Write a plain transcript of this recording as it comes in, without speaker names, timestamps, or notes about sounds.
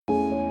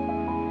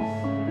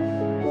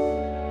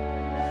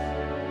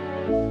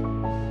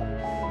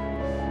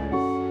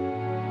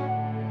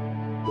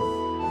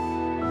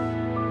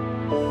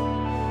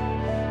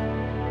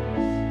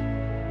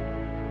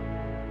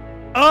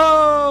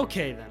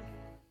Okay, then.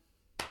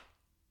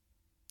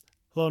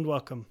 Hello and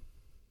welcome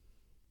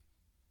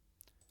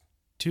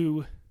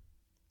to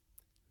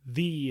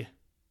the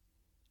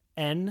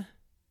N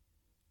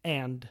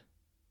and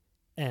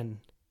N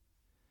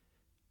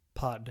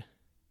Pod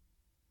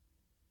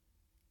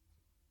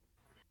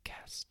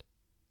cast.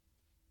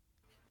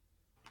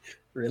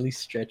 Really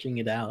stretching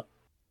it out.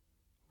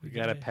 We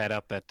gotta pad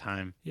up that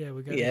time. Yeah,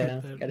 we gotta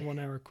hit that 1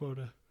 hour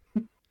quota.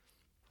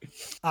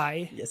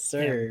 Yes,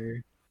 sir.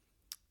 Am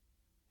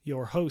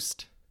your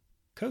host,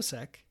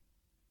 Kosaq,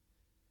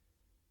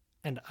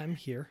 and I'm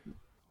here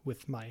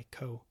with my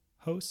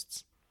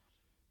co-hosts,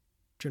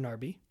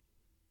 Dranarbi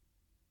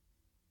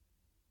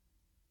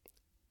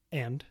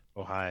and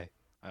Oh, hi.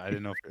 I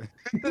didn't know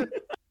if...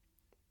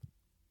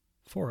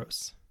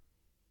 Foros.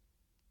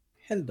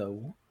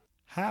 Hello.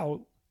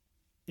 How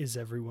is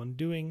everyone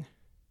doing?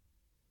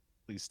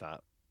 Please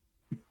stop.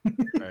 All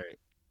right.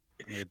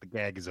 The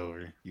gag is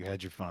over. You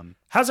had your fun.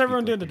 How's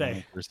everyone doing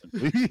today?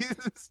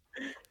 Please.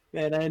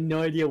 Man, I had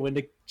no idea when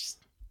to just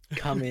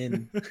come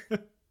in. I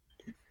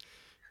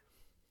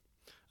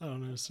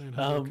don't understand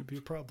how there could be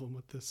a problem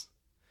with this.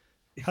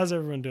 How's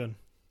everyone doing?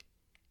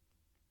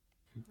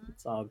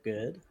 It's all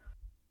good.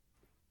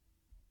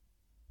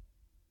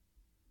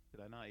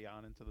 Did I not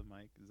yawn into the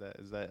mic?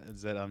 Is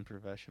that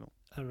unprofessional?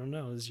 I don't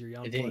know. Is your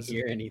yawn I didn't pleasant?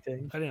 hear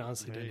anything. I didn't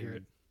honestly didn't hear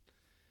it.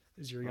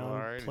 Is your yawn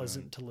Alright,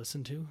 pleasant to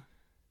listen to?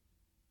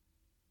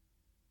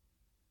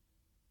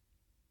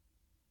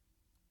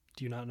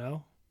 Do you not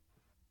know?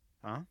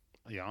 Huh?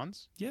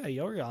 Yawns? Yeah,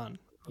 your yawn.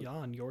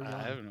 Yawn, your yawn.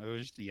 I haven't. It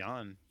was just a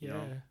yawn. Yeah. You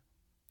know?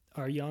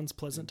 Are yawns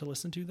pleasant to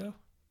listen to, though?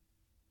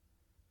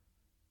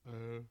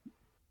 I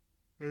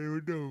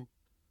don't know.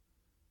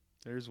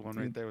 There's one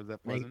right there. Was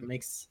that pleasant?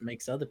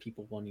 Makes other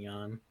people want to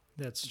yawn.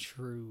 That's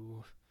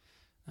true.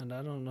 And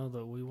I don't know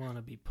that we want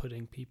to be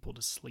putting people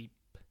to sleep,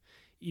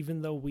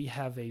 even though we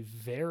have a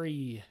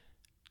very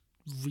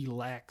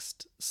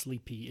relaxed,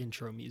 sleepy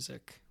intro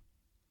music.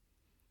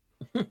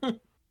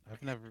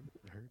 I've never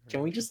heard.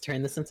 Can we just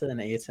turn this into an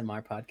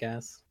ASMR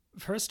podcast?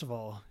 First of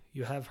all,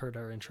 you have heard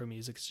our intro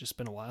music. It's just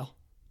been a while.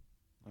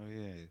 Oh,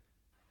 yeah.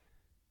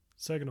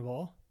 Second of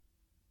all,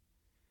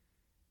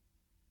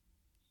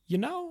 you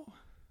know,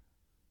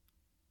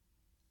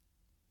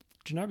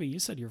 Dranarbi, you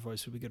said your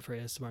voice would be good for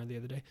ASMR the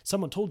other day.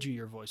 Someone told you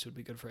your voice would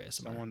be good for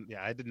ASMR.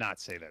 Yeah, I did not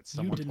say that.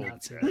 Someone you did told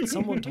not say me that.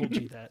 Someone told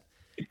you that.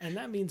 And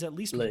that means at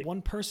least Like,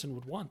 one person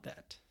would want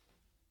that.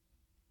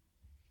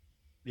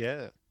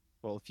 Yeah.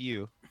 Well, if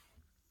you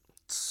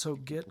So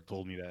get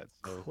told me that,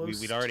 so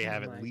close we'd already to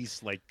have the at mic.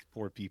 least like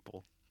 4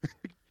 people.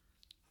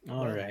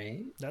 all Well,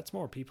 right. That's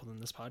more people than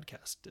this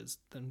podcast is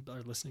than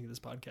are listening to this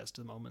podcast at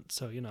the moment.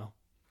 So, you know.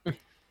 They're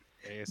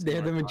the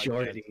ASMR podcast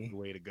majority. is the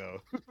way to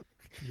go.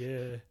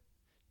 Yeah.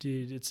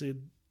 Dude, it's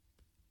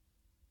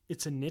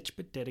a niche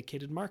but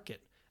dedicated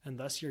market, and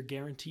thus you're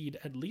guaranteed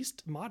at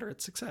least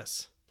moderate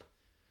success.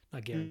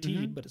 Not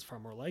guaranteed, but it's far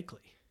more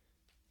likely.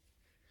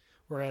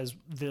 Whereas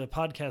the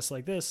podcast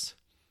like this,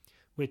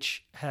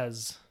 which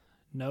has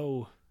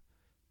no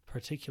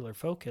particular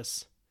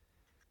focus,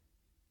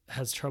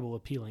 has trouble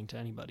appealing to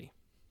anybody.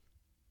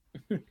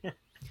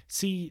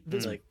 See,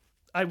 this, Like,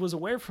 I was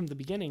aware from the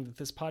beginning that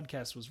this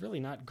podcast was really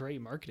not great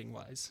marketing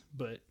wise,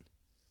 but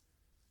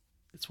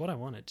it's what I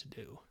wanted to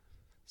do.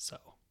 So,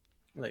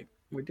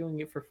 we're doing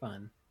it for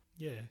fun,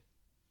 yeah.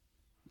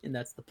 and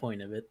that's the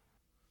point of it.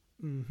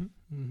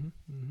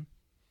 Mm-hmm.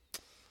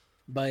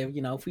 But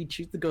if we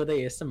choose to go the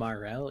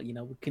ASMR route,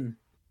 we can.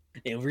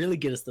 It'll really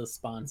get us those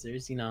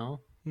sponsors.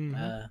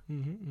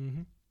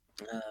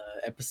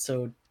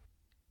 Episode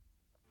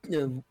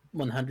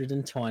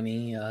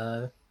 120,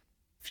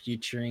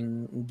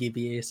 featuring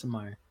Gibby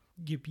ASMR.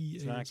 Gibby.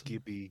 It's not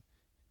Gibby.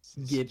 It's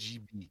Gib-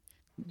 GB.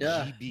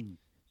 Yeah. GB.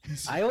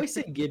 I always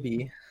say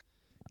Gibby.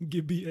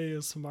 Gibby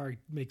ASMR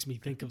makes me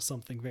think of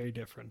something very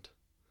different.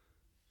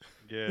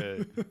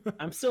 Yeah.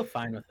 I'm still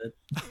fine with it.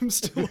 I'm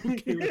still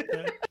okay with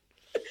that.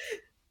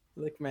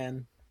 Look,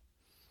 man,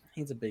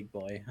 he's a big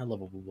boy, a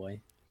lovable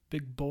boy.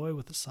 Big boy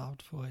with a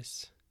soft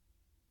voice.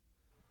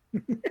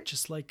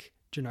 Just like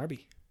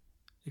Dranarbi.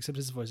 Except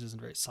his voice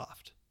isn't very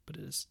soft, but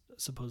it is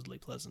supposedly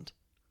pleasant.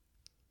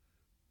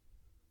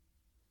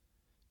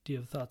 Do you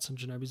have thoughts on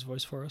Dranarbi's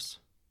voice for us?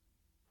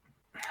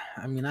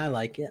 I mean, I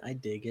like it. I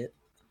dig it.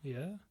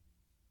 Yeah?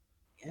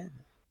 Yeah.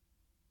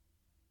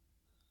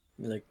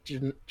 Like,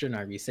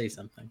 Dranarbi, say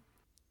something.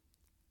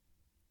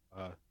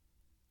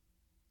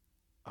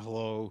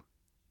 Hello.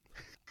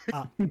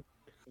 Ah. Put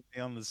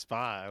me on the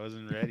spot. I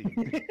wasn't ready.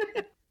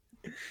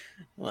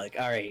 Like,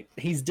 all right,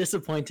 he's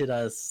disappointed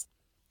us.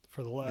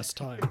 For the last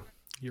time,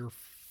 you're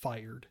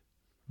fired.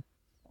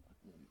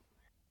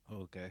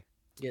 Okay.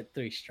 Get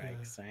 3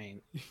 strikes. All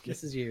right.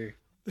 This is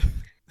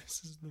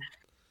This is the...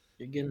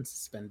 you're getting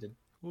suspended.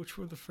 Which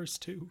were the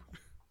first 2?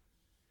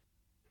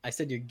 I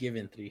said you're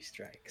given 3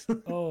 strikes.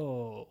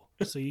 Oh,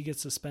 so you get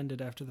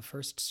suspended after the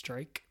first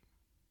strike?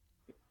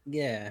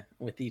 Yeah,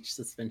 with each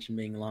suspension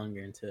being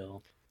longer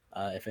until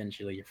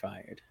eventually you're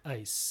fired.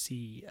 I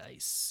see.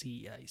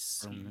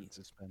 Permanent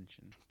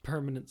suspension.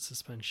 Permanent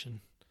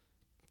suspension.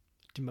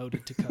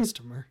 Demoted to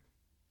customer.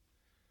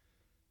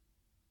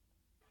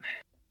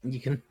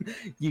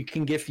 You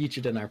can get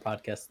featured in our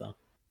podcast though.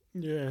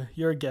 Yeah,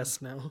 you're a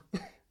guest now. I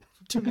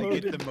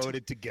Demoted, get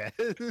demoted to guest.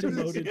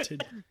 demoted to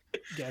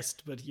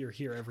guest, but you're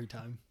here every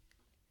time.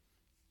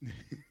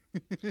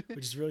 Which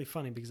is really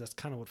funny because that's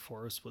kind of what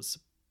Forrest was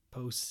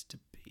supposed to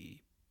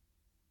be.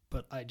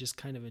 But I just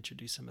kind of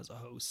introduce him as a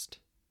host.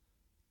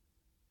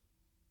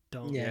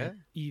 Don't Yeah.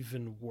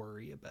 even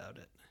worry about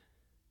it.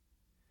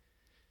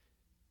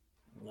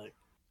 Look,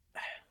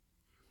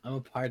 I'm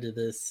a part of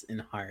this in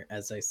heart,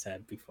 as I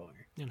said before.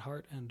 In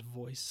heart and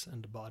voice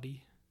and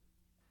body.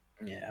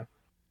 Yeah.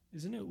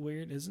 Isn't it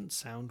weird? Isn't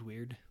sound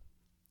weird?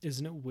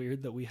 Isn't it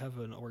weird that we have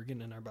an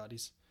organ in our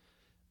bodies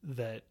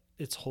that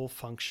its whole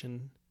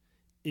function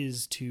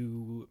is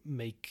to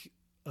make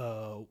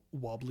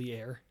wobbly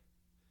air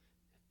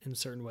in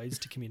certain ways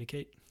to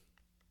communicate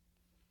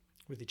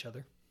with each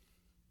other?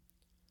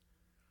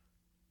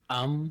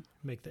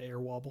 Make the air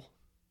wobble.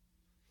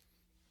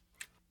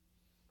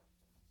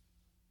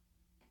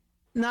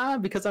 Nah,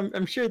 because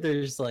I'm sure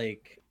there's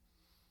like,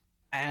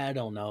 I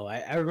don't know.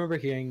 I remember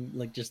hearing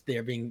like just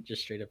there being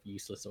just straight up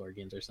useless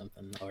organs or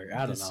something, or I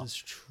don't This know. is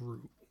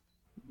true.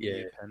 Yeah.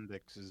 The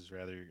appendix is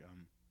rather.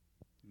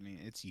 I mean,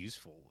 it's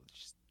useful.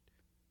 It's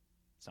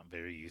not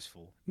very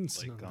useful. It's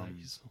Like, not that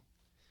useful.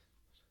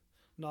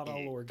 Not it all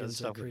does organs are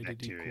stuff with created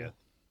bacteria.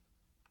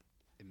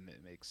 equal.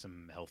 It makes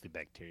some healthy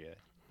bacteria.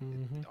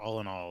 Mhm. All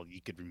in all,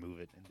 you could remove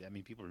it. I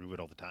mean, people remove it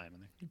all the time.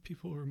 And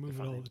People remove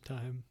it all the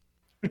time.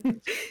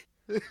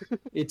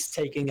 It's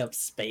taking up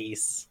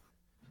space.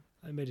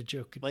 I made a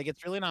joke. like,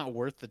 it's really not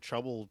worth the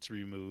trouble to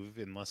remove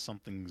unless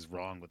something's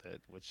wrong with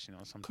it, which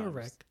sometimes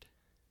Correct.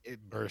 it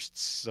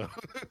bursts. So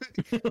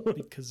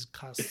Because it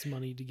costs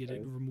money to get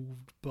it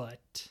removed.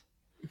 But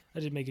I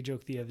did make a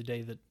joke the other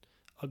day that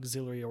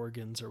auxiliary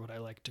organs are what I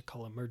like to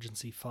call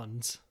emergency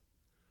funds.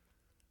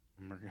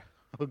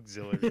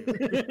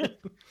 auxiliary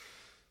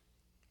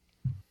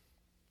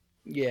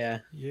Yeah.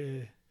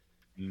 Yeah.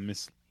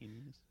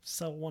 miscellaneous.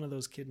 Sell one of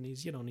those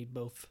kidneys. You don't need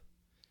both.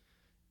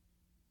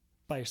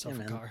 Buy yourself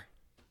Yeah, a man. car.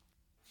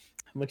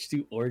 How much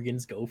do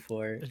organs go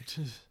for?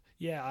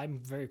 Yeah, I'm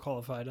very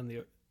qualified on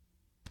the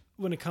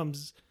when it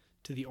comes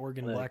to the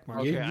organ Look, black you-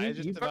 market. Okay,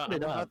 you I'm brought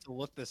it about up. to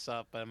look this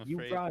up, but I'm You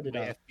afraid brought it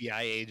my up.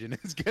 FBI agent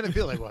is gonna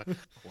be like, "What?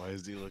 Why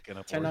is he looking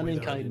up?" Turn on organs?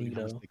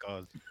 incognito. What's the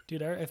cause?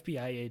 Dude, our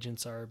FBI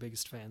agents are our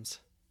biggest fans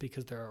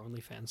because they're our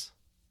only fans.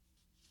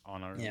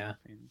 On our Yeah.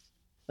 OnlyFans.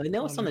 They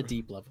know us on a Wonderful.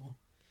 deep level.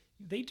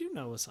 They do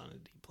know us on a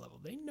deep level.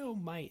 They know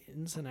my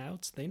ins and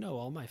outs. They know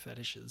all my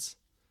fetishes.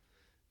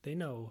 They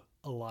know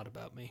a lot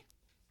about me.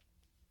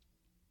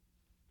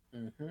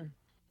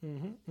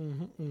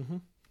 Mm-hmm.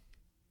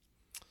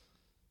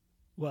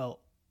 Well,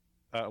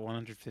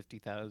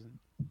 150,000.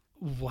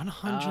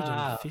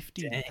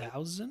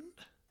 150,000?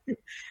 I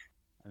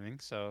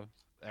think so.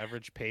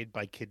 Average paid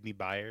by kidney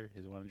buyer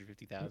is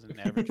 150,000.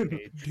 Average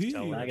paid Dude.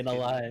 seller. Not gonna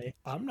lie.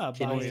 I'm not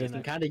Kidneys buying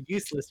looking kind of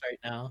useless right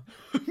now.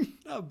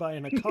 not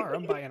buying a car.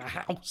 I'm buying a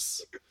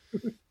house.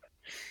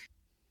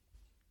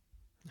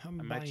 I'm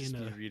I might just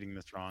buying be a reading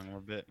this wrong.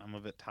 I'm a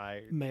bit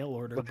tired. mail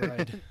order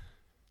bride.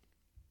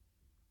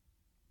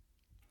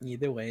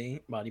 Either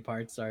way, body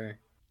parts are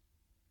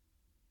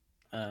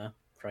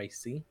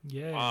pricey.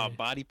 Yeah.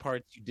 Body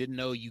parts you didn't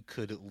know you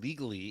could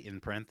legally, in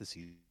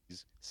parentheses,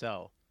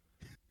 sell.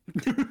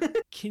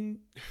 Can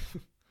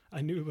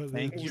I knew about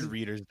Thank that. you,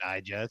 Reader's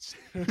Digest.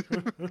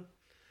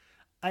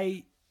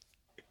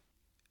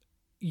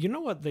 You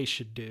know what they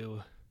should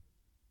do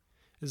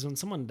is when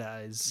someone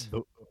dies,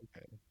 Okay.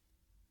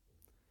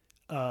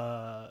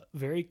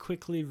 very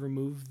quickly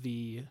remove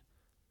the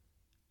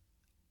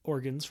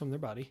organs from their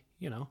body.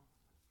 You know,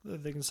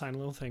 they can sign a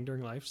little thing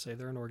during life, say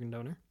they're an organ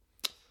donor,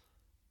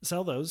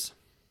 sell those,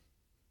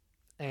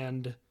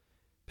 and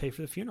pay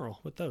for the funeral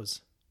with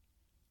those.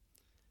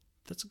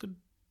 That's a good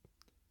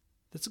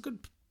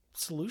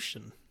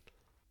solution.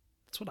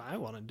 That's what I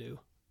want to do.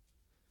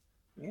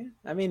 Yeah,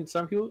 I mean,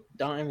 some people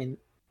don't. I mean,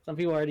 some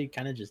people already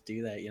kind of just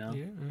do that, you know.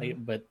 Yeah,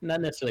 Like, but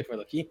not necessarily for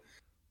the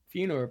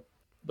funeral,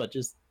 but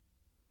just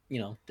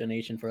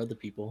donation for other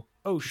people.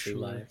 Oh, save sure.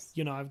 lives.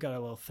 You know, I've got a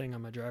little thing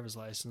on my driver's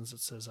license that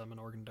says I'm an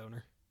organ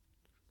donor.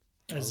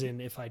 As Oh.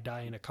 in, if I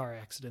die in a car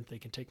accident, they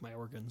can take my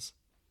organs.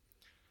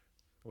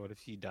 What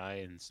if you die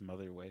in some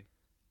other way?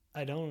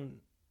 I don't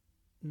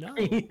know.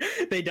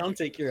 They don't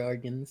take your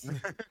organs.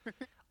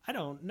 I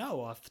don't know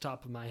off the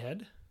top of my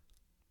head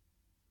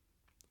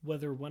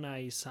whether when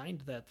I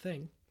signed that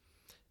thing,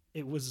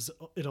 it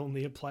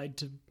only applied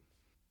to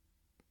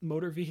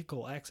motor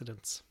vehicle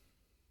accidents.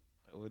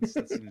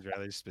 That seems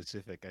rather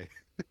specific.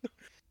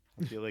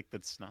 I feel like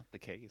that's not the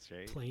case,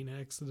 right? Plane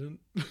accident.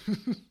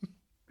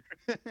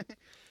 I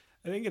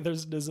think there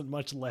isn't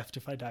much left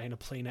if I die in a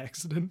plane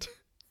accident.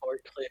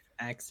 Forklift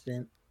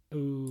accident.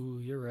 Ooh,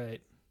 you're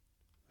right.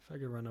 If I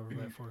get run over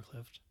by a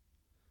forklift.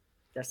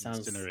 That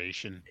sounds.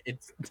 Incineration.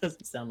 It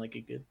doesn't sound like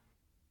a good.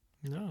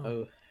 No.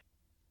 Oh,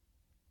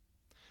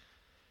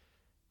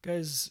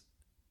 Guys,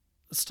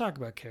 let's talk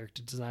about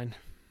character design.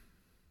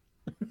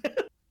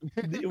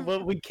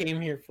 What we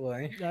came here for.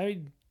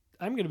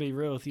 I'm gonna be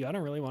real with you. I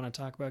don't really want to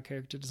talk about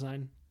character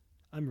design.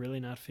 I'm really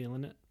not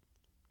feeling it.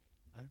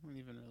 I don't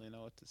even really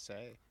know what to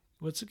say.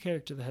 What's a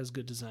character that has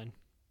good design?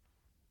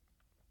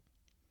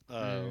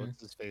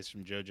 What's his face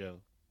from JoJo?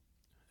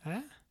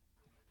 Huh?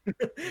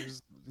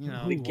 There's, you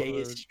know, The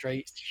gayest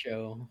straight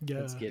show. Yeah.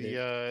 Let's get it.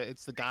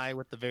 it's the guy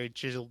with the very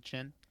chiseled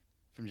chin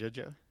from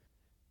JoJo.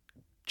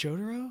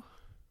 Jotaro?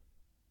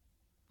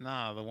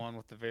 Nah, the one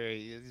with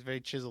he's very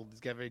chiseled. He's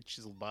got a very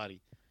chiseled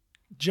body.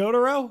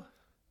 Jotaro?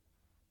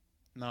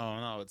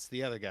 No, it's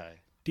the other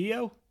guy.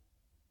 Dio?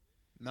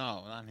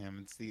 No, not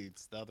him.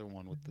 It's the other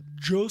one with the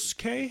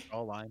Josuke?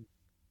 jawline.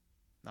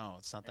 No,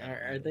 it's not that.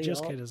 Are they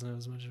Josuke all, doesn't have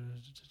as much of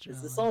a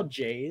is this all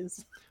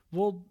J's?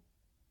 Well,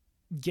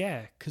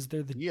 yeah, because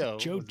they're the Dio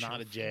JoJo. was not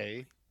a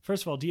J.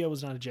 First of all, Dio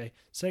was not a J.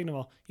 Second of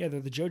all, yeah,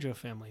 they're the JoJo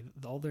family.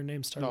 All their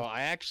names start. No,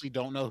 I actually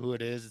don't know who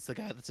it is. It's the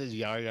guy that says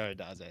Yar Yar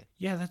Daze.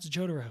 Yeah, that's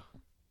Jotaro.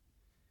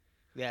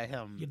 Yeah,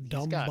 him. You He's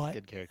dumb got butt.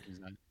 good character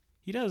design.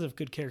 He does have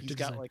good character He's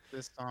design. got like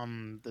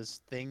this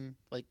thing.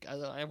 Like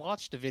I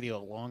watched a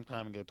video a long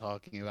time ago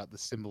talking about the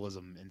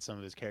symbolism in some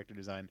of his character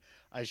design.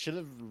 I should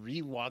have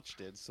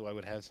rewatched it so I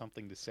would have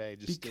something to say.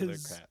 Just steal their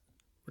Because- crap.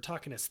 We're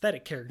talking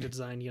aesthetic character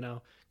design,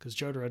 because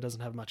Jotaro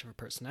doesn't have much of a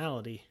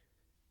personality,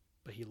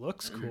 but he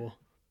looks cool.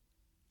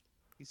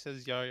 He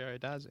says Yar Yar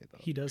Daze though.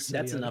 He does say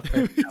That's yada. enough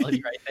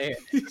personality right there.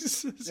 He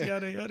says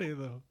yada yada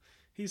though.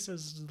 He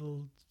says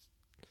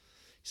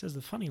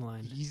the funny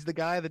line. He's the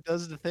guy that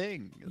does the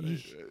thing.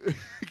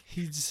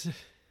 He Just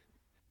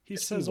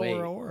says wait.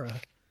 aura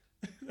aura.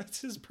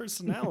 That's his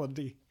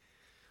personality.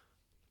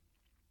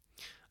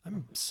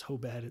 I'm so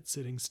bad at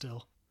sitting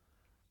still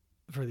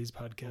for these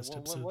podcast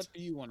episodes. What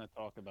do you want to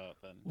talk about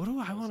then? What do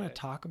I Jose? want to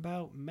talk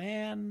about?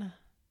 Man,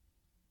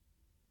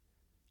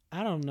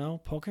 I don't know.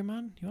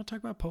 Pokemon? You want to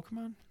talk about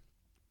Pokemon?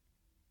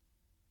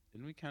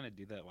 Didn't we kind of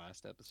do that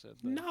last episode?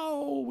 Though?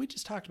 No, we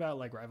just talked about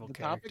like rival The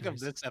characters. topic of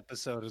this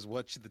episode is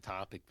what should the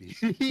topic be?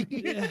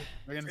 Yeah.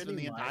 We're gonna spend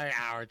Pretty the much. entire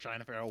hour trying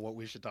to figure out what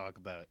we should talk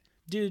about.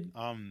 Dude,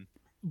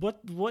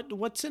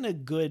 what's in a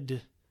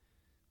good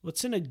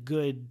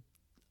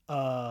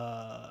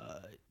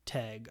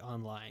tag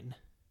online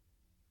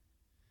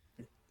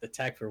The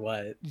tag for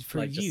what? for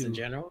like you? just in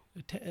general?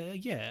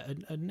 Yeah,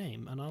 a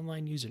name, an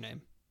online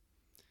username.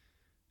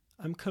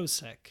 I'm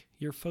Kosaq.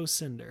 You're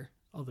FoCynder,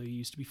 although you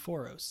used to be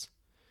Foros.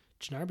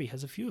 Dranarbi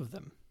has a few of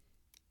them.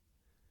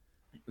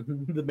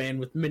 The man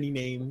with many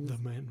names. The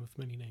man with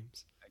many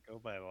names. I go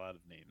by a lot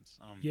of names.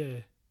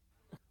 Yeah.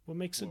 What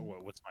makes it?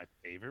 What's my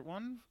favorite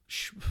one?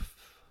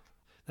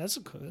 That's a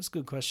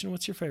good question.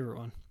 What's your favorite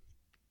one?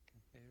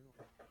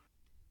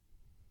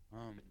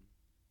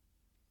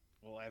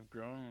 Well, I've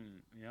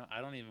grown.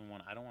 I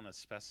don't want to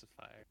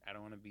specify. I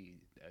don't want to be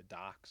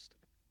doxxed.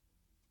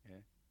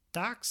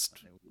 Doxed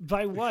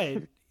by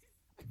what?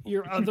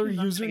 Your other I'm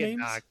not gonna get usernames?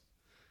 doxxed,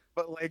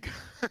 but like,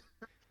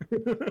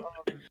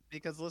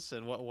 because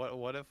listen,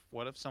 what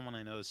if someone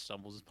I know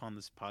stumbles upon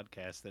this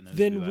podcast and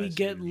Then we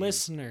get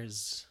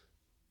listeners.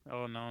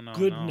 Oh no!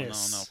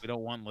 Goodness. No! We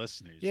don't want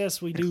listeners.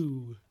 Yes, we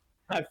do.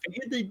 I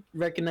figured they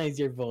recognize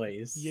your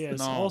voice. Yes.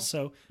 No.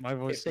 Also, My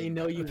voice. If they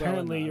know you well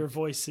apparently enough. your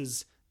voice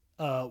is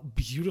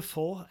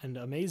beautiful and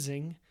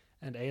amazing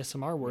and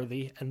ASMR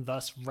worthy and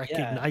thus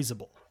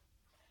recognizable.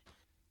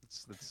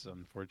 That's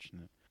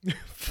unfortunate.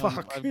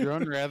 Fuck. I've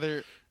grown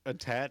rather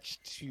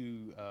attached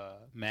to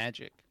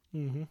magic.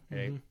 Mm-hmm,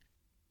 Okay.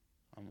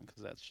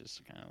 Because that's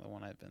just kind of the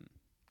one I've been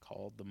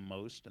called the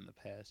most in the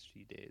past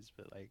few days,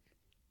 but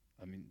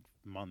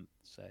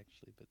months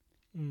actually. But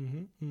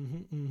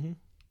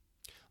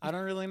I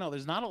don't really know.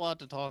 There's not a lot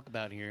to talk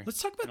about here.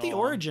 Let's talk about in the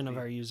all origin of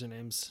honesty. our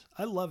usernames.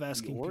 I love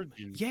asking people.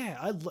 origin?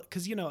 Yeah,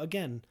 because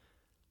again,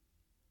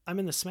 I'm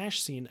in the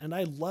Smash scene, and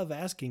I love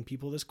asking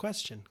people this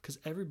question because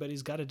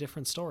everybody's got a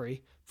different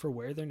story for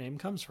where their name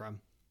comes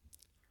from,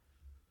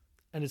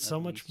 and it's so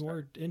Let me much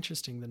more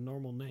interesting than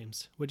normal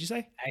names. What'd you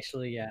say?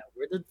 Actually, yeah.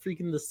 Where did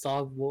freaking the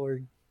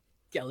Sogwar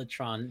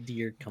Galatron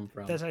deer come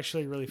from? That's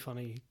actually really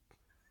funny.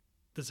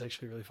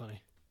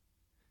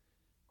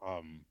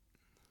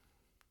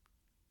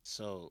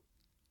 So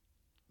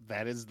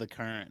that is the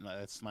current.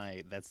 That's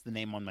the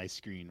name on my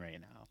screen right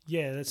now.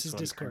 Yeah, that's his what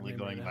I'm Discord currently name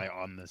going right by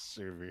on this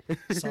server.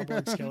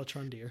 Sawblood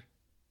Skeletron Deer.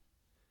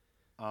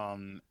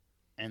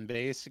 And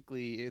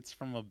basically it's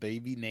from a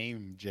baby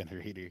name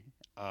generator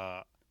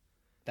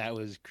that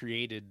was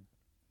created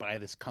by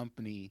this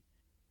company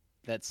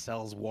that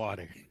sells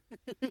water.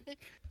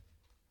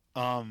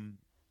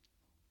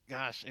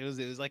 Gosh, it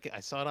was like I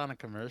saw it on a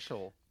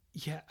commercial.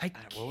 Yeah, I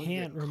What was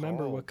can't it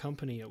remember called? what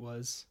company it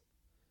was.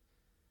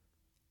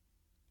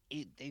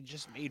 They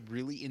just made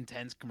really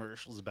intense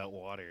commercials about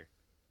water.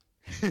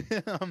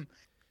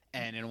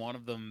 And in one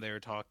of them they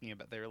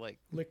were like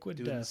Liquid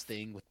doing this Death.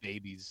 thing with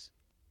babies.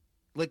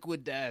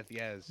 Liquid Death,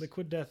 yes.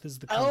 Liquid Death is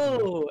the company.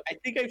 Oh, I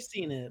think I've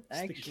seen it. It's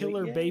Actually, the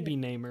killer yeah. baby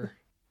namer.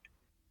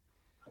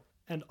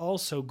 And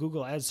also,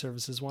 Google Ad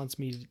Services wants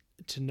me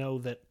to know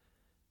that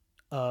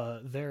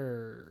there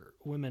are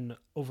women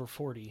over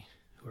 40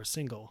 who are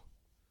single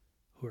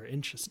who are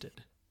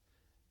interested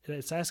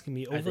It's asking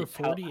me Are over they-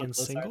 40 how and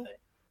close are single. they?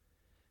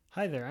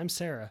 Hi there, I'm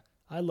Sarah.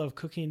 I love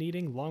cooking and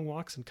eating, long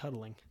walks and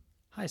cuddling.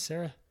 Hi,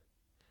 Sarah.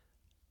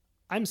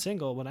 I'm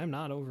single, but I'm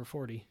not over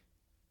 40.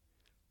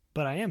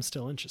 But I am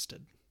still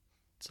interested.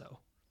 So,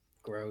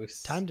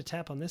 Gross. time to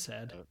tap on this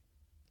ad.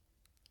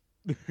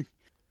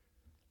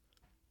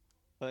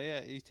 But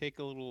yeah, you take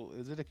a little.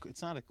 Is it a?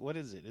 It's not a. What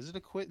is it? Is it a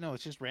quit? No,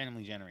 it's just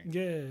randomly generated.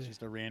 Yeah. It's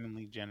just a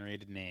randomly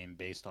generated name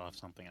based off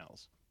something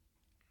else.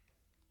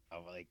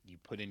 Of like you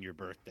put in your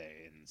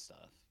birthday and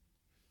stuff.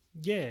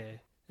 Yeah.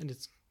 And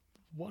it's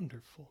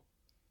wonderful.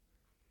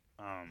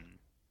 So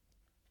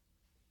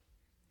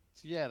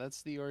yeah,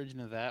 that's the origin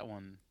of that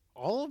one.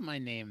 All of my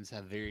names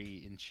have very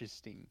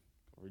interesting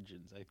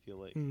origins. I feel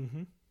like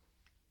Mm-hmm.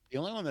 the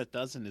only one that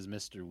doesn't is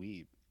Mr.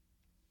 Weeb.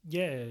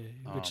 Yeah,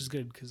 which is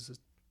good because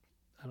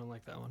I don't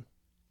like that one.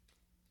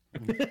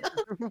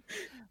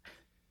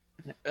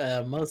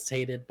 Most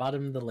hated,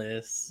 bottom of the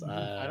list.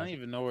 I don't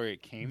even know where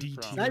it came D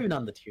It's from. not even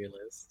on the tier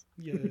list.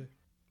 Yeah,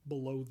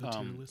 below the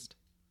tier list.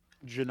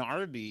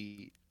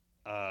 Dranarbi,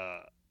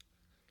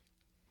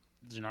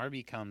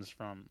 Dranarbi comes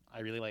from I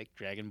really like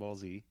Dragon Ball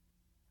Z,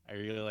 I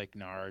really like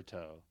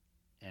Naruto,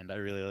 and I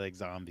really like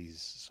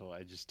zombies. So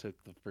I just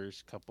took the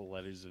first couple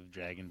letters of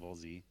Dragon Ball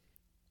Z,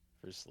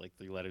 first like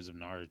 3 letters of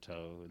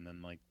Naruto, and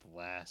then like the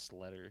last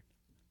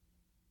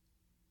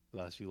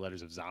few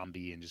letters of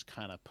zombie, and just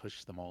kind of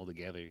pushed them all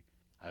together.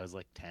 I was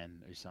like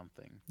 10 or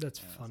something. That's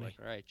And I was funny. like,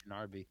 all right,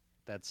 Dranarbi.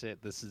 That's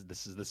it. This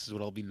is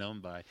what I'll be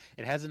known by.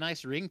 It has a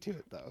nice ring to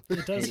it, though.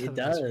 It does. It have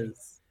a nice ring.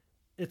 does.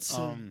 It's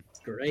It's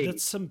great.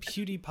 that's some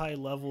PewDiePie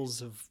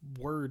levels of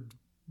word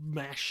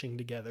mashing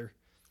together.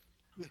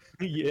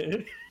 Yeah.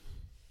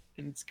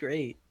 And it's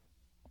great.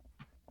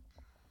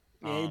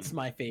 Yeah, it's Um,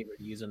 my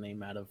favorite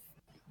username out of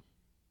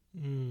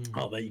Mm,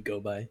 all that you go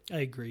by. I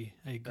agree.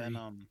 I agree.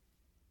 Then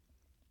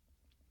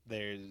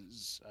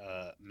there's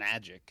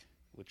Magic,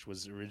 which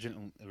was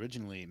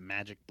originally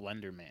Magic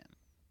Blender Man.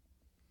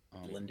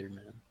 Blender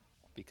Man.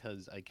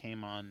 Because I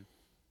came on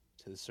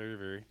to the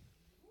server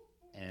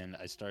and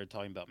I started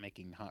talking about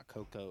making hot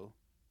cocoa.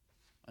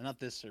 Not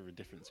this server,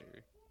 different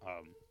server.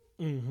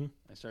 Mm-hmm.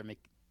 I started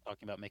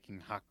talking about making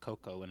hot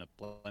cocoa in a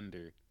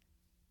blender.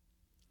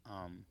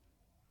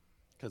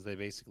 Because they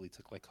basically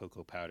took like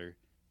cocoa powder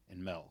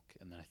and milk,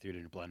 and then I threw it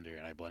in a blender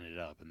and I blended it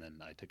up, and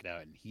then I took it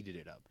out and heated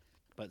it up.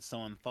 But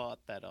someone thought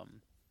that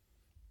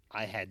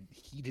I had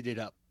heated it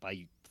up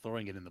by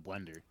throwing it in the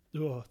blender.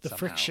 Oh, the Somehow.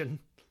 friction.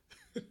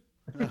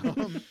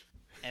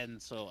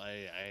 And so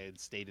I had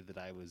stated that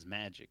I was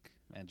Magic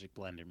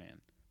Blender Man.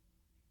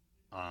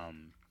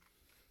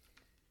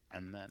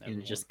 And then And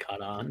it just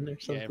caught on or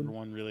something. yeah,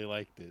 everyone really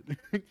liked it.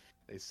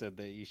 They said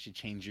that you should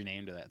change your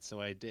name to that,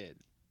 so I did.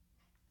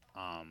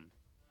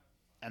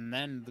 And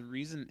then the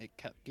reason it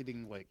kept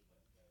getting like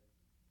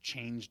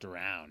changed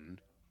around,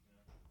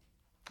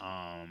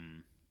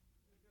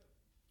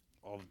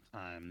 all the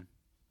time,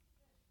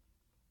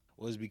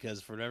 was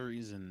because for whatever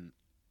reason,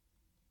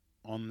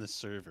 on the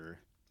server,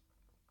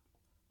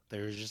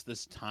 there was just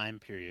this time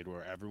period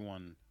where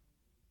everyone,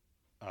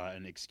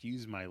 and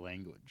excuse my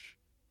language,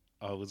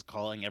 was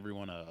calling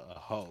everyone a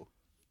hoe.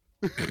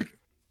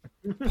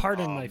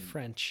 Pardon my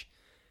French.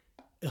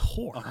 A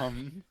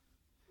whore.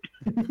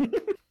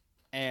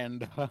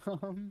 And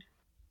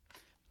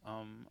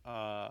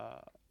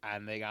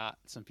and they got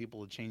some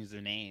people to change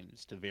their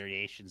names to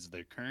variations of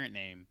their current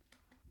name.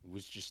 It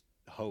was just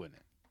hoe in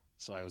it,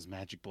 so I was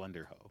Magic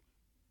Blender Hoe.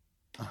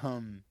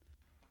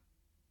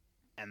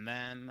 And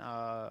then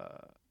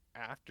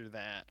after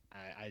that,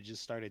 I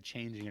just started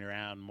changing it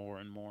around more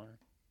and more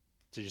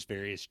to just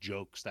various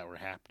jokes that were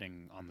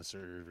happening on the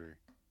server.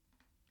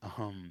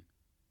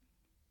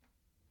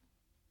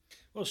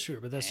 Well, sure,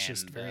 but that's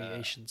just and,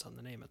 variations on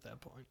the name at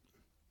that point.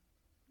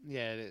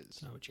 Yeah, it is.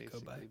 It's not what you go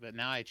by. basically. But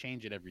now I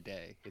change it every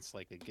day. It's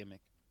like a gimmick.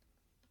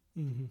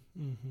 Mm-hmm.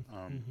 Mm-hmm.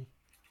 Mm-hmm.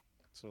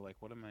 So like,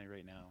 what am I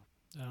right now?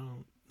 I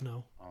don't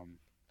know. On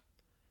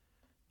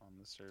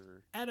the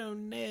server, I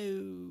don't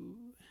know.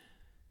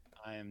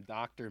 I am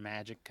Dr.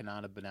 Magic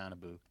Kanana Banana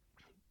Boo.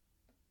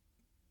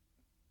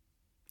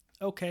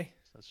 Okay.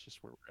 So that's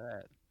just where we're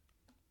at.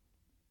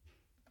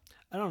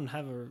 I don't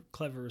have a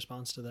clever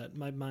response to that.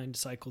 My mind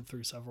cycled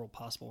through several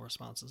possible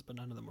responses, but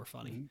none of them were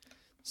funny. Mhm.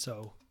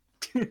 So,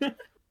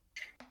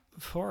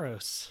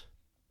 Foros,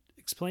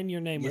 explain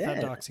your name without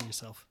Yeah. doxing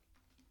yourself.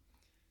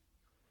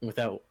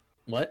 Without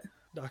what?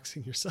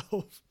 Doxing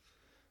yourself.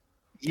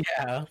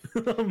 Yeah.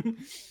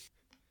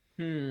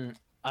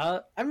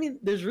 I mean,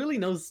 there's really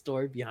no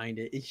story behind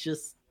it. It's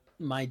just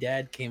my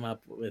dad came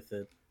up with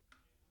it.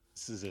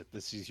 This is it.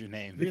 This is your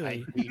name.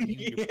 Really? I gave you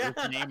your Yeah.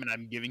 birth name, and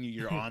I'm giving you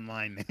your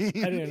online name. I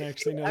didn't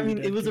actually know. I your mean,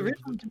 dad it was came up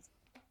originally with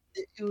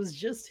it was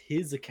just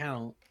his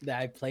account that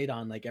I played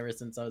on like ever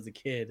since I was a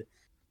kid.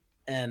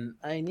 And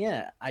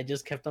I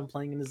just kept on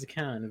playing in his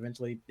account, and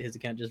eventually his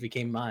account just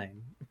became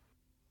mine.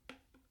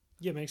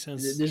 Yeah, makes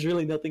sense. There's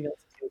really nothing else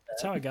to do with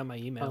That's that. how I got my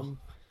email, Um,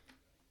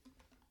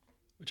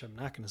 which I'm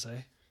not going to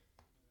say.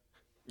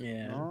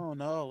 Yeah.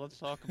 No, let's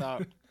talk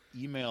about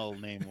email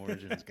name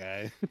origins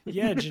guy.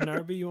 Yeah,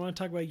 Dranarbi, you want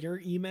to talk about your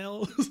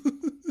email?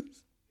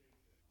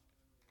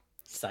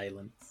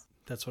 Silence.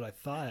 That's what I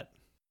thought.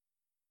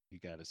 You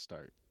got to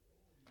start.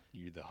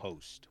 You're the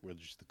host. We're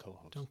just the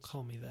co-host. Don't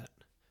call me that.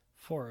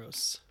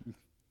 Foros.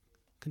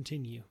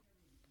 Continue.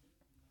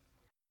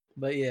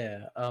 But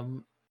yeah,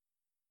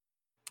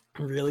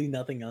 really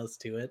nothing else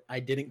to it. I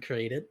didn't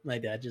create it. My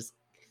dad just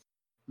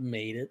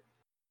made it,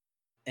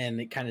 and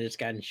it kind of just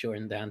gotten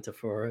shortened down to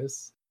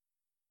Foros.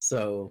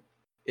 So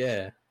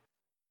yeah.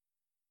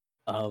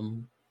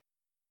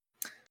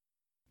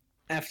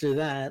 After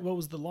that, What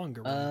was the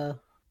longer one?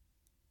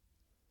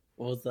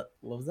 what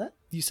was that?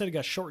 You said it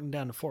got shortened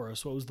down to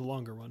Foros. What was the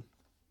longer one?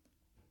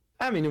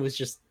 I mean, it was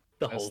just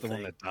the That's whole the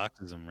thing. one that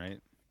doxes him, right?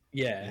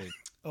 Yeah.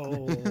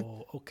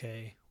 Oh,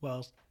 okay.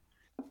 Well,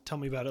 tell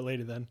me about it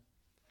later then.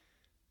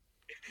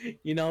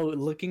 You know,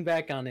 looking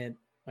back on it,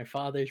 my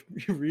father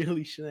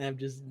really shouldn't have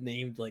just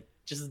named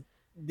just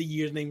the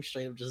username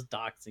straight up just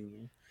doxing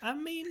you. I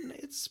mean,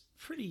 it's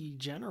pretty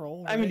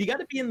general. I mean, right? you got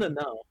to be in the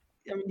know.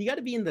 I mean, you got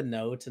to be in the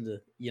know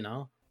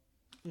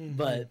Mhm.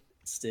 but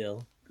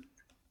still,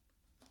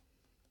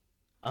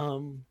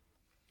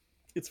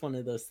 it's one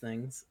of those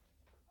things.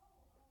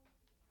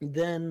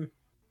 Then,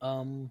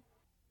 I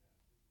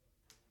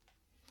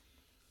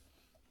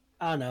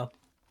don't know.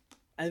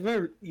 I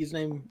remember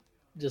username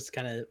just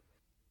kind of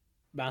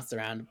bounced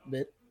around a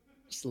bit,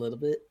 just a little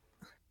bit.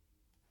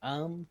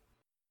 So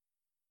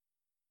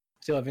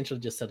I eventually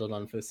just settled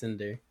on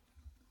FoCynder,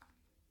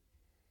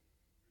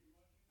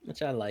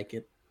 which I like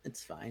it.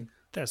 It's fine.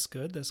 That's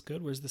good. That's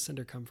good. Where's the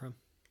cinder come from?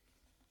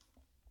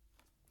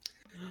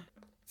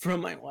 From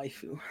my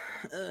waifu.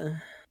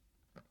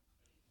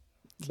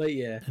 But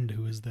yeah, And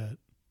who is that?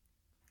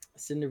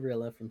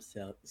 Cinderella from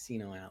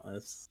Sino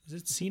Atlas. Is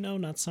it Sino,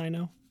 not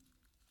Sino?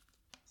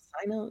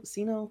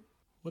 Sino?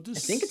 What does I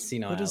think it's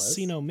Sino What does Atlas.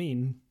 Sino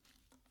mean?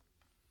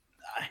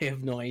 I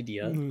have no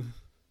idea. Mm,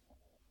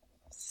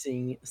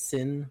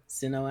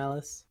 Sino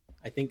Alice.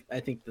 I think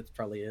that's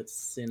probably it.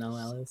 Sino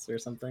Alice or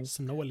something.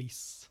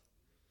 Sinoalis.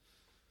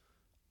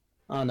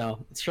 Oh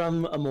no, it's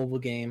from a mobile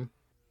game.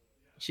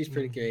 She's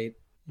pretty Mhm. great,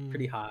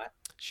 pretty Mm, hot.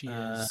 She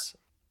is.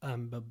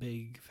 I'm a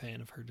big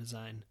fan of her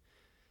design.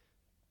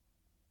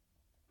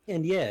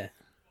 And yeah,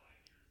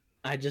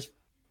 I just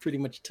pretty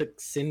much took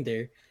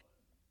Cinder,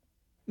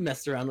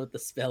 messed around with the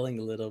spelling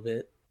a little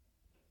bit,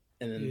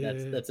 and then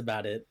Yeah. that's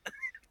about it.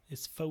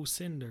 It's faux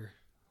cinder,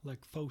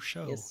 like faux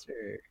show. Yes,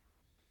 sir.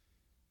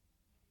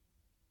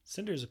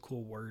 Cinder is a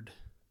cool word.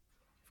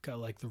 You've got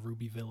like the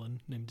Ruby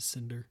villain named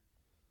Cinder.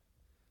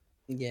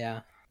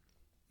 Yeah,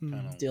 Mm,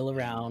 Kinda, still you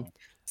around, know.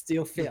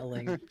 still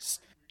failing,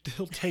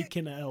 Still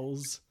taking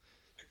L's.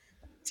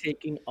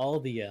 taking all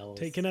the L's.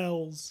 Taking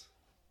L's.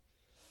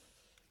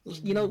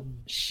 You know,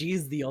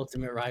 she's the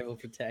ultimate rival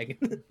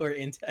protagonist or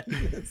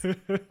antagonist.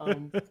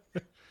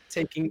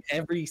 Taking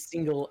every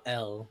single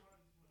L,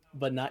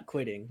 but not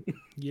quitting.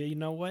 Yeah, you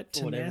know what?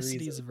 For whatever Tenacity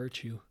is a reason.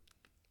 virtue.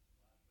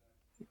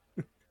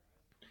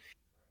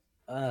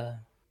 I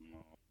don't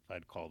know if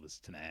I'd call this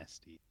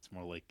tenacity. It's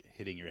more like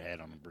hitting your head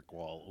on a brick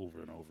wall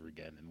over and over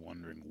again and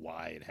wondering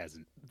why it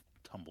hasn't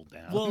tumbled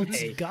down. Well, it's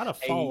Hey, gotta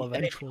fall hey,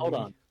 eventually. hold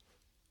on.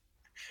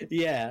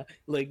 Yeah,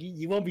 like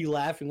you won't be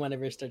laughing when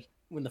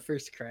the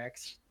first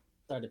cracks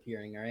start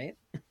appearing. All right.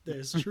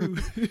 That's true.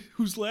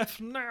 Who's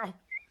laughing now?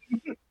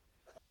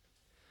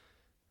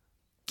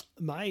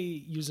 My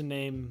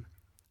username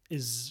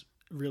is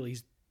really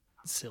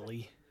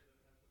silly.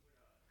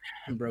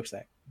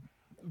 Brosec.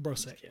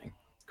 Brosec. Just kidding.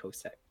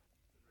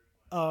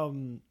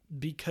 Kosaq.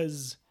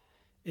 Because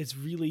it's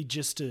really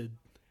just a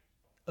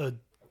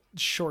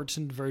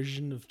shortened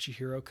version of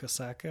Chihiro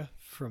Kosaka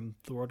from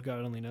The World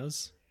God Only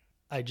Knows.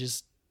 I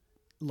just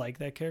like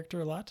that character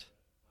a lot.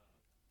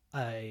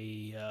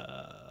 I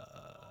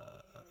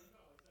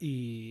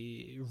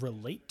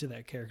relate to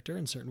that character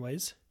in certain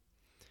ways.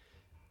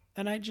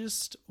 And I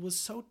just was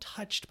so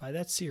touched by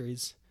that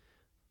series,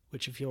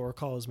 which, if you'll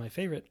recall, is my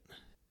favorite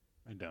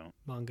I don't.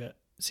 manga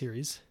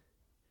series,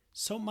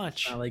 so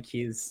much Not like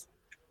he's.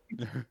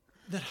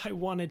 that I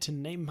wanted to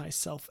name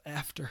myself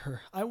after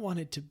her. I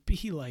wanted to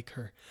be like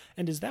her.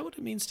 And is that what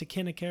it means to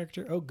kin a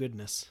character? Oh,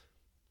 goodness.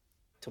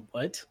 To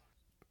what?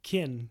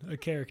 Kin a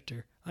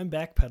character. I'm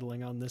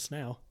backpedaling on this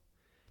now.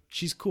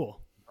 She's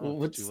cool. Oh,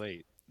 What's- it's too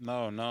late.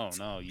 No.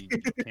 You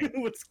can't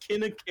What's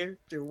kin a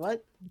character?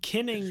 What?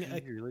 Kinning you a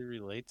really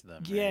relate to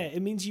them. Yeah, right?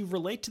 it means you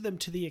relate to them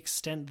to the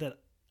extent that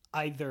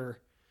either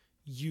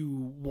you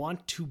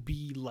want to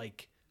be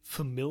like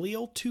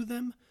familial to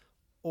them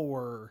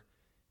or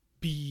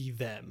be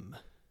them.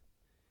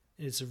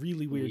 It's a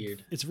really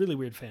weird. It's a really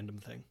weird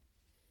fandom thing.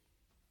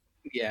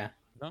 Yeah.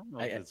 I don't know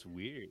I- if it's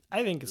weird.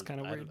 I think it's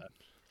kind of I weird. don't-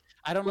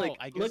 I don't know. Like,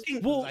 I guess looking-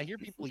 'cause Well, I hear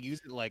people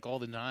use it like all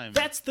the time.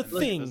 That's the and,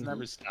 like, thing. It doesn't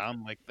ever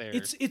sound like they're.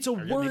 It's a or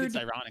maybe word. It's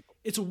ironic.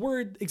 It's a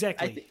word.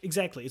 Exactly.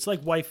 Exactly. It's like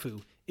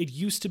waifu. It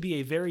used to be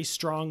a very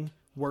strong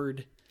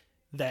word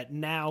that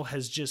now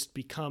has just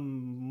become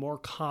more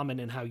common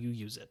in how you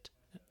use it.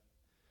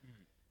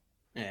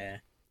 Yeah.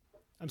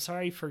 I'm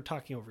sorry for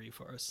talking over you,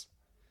 Forrest.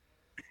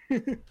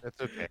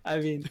 That's okay. I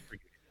mean,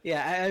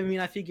 yeah, I mean,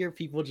 I figure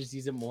people just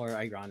use it more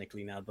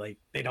ironically now. Like,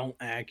 they don't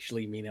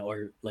actually mean it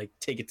or, like,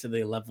 take it to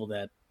the level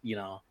that,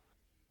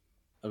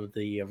 of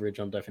the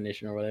original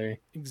definition or whatever.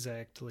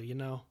 Exactly. You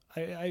know,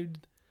 I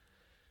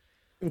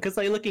Because,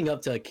 like, looking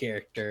up to a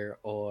character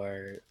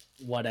or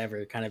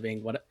whatever kind of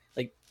being,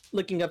 like,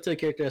 looking up to a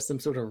character as some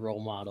sort of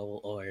role model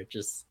or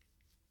just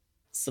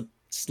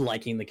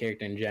liking the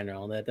character in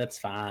general, that's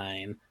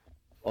fine.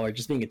 Or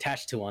just being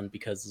attached to one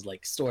because of,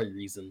 like, story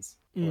reasons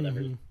or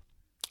whatever.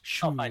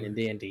 Sure. All fine and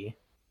dandy.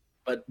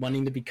 But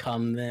wanting to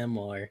become them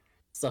or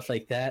stuff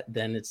like that,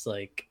 then it's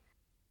like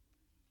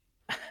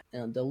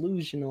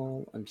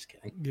delusional. I'm just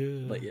kidding.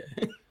 Yeah. But yeah.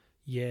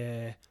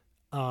 Yeah.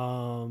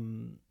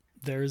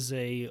 There's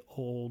a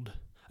old.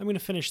 I'm gonna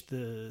finish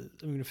the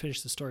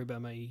story by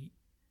my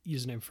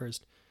username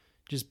first,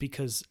 just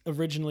because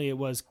originally it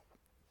was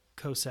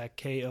Kosaq,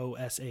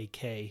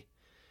 Kosak,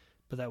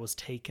 but that was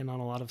taken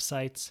on a lot of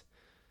sites.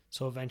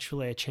 So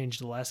eventually I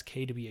changed the last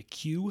K to be a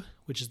Q,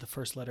 which is the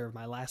first letter of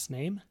my last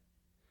name,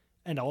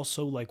 and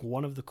also like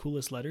one of the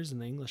coolest letters in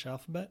the English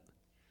alphabet.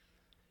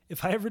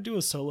 If I ever do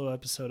a solo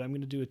episode, I'm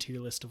going to do a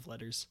tier list of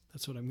letters.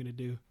 That's what I'm going to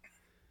do.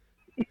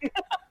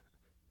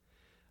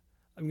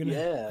 I'm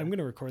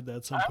gonna record that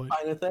at some point. I'm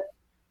fine with that.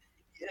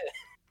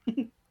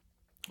 Yeah.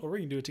 Or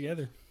we can do it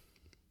together.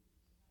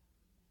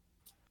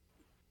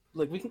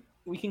 Look,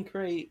 we can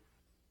create.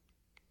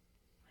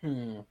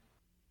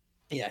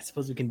 Yeah, I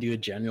suppose we can do a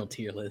general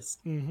tier list.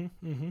 And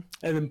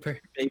then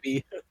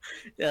maybe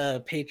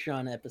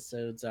Patreon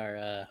episodes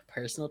are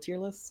personal tier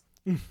lists.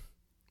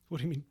 What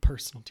do you mean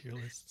personal tier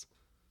lists?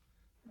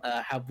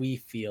 How we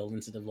feel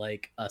instead of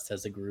like us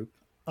as a group.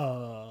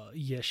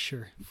 Yeah,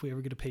 sure. If we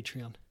ever get a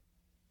Patreon,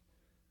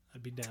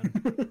 I'd be down.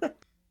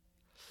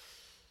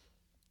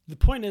 The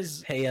point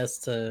is, pay us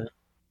to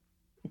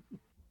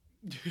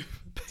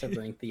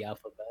rank the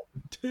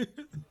alphabet.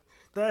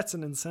 That's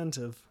an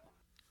incentive.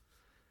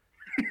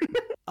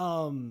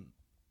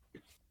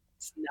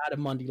 It's not a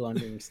money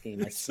laundering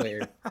scheme, I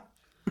swear.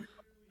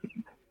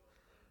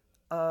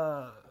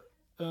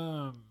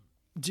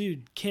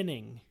 Dude,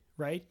 Kinning,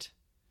 right?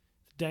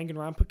 The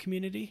Danganronpa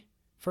community.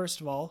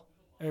 First of all,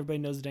 everybody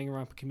knows the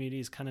Danganronpa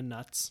community is kind of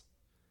nuts.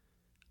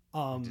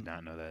 I did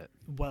not know that.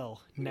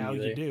 Well, now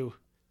you do.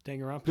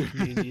 Danganronpa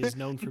community is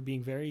known for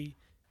being very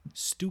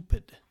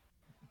stupid.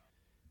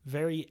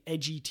 Very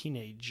edgy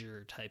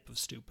teenager type of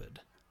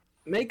stupid.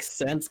 Makes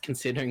sense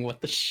considering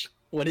what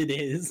what it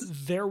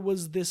is. There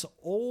was this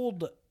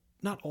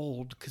not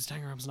old, because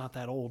Danganronpa's not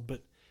that old,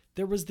 but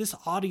there was this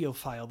audio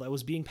file that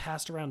was being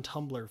passed around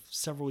Tumblr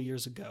several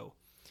years ago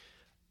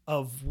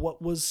of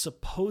what was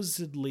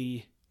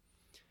supposedly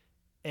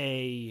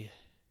there's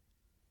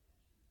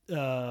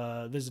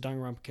a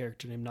Danganronpa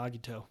character named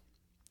Nagito.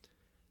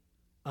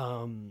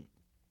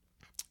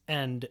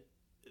 And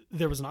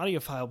there was an audio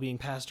file being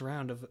passed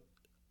around of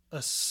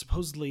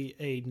supposedly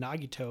a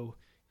Nagito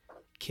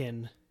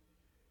kin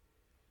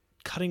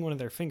cutting one of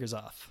their fingers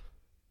off.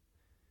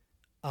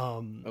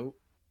 To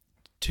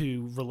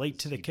relate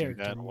to the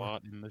character. Do that a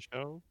lot in the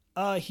show?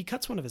 He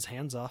cuts one of his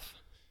hands off.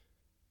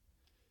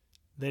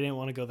 They didn't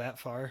want to go that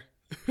far.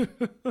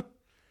 But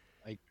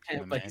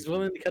he's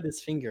willing to cut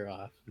his finger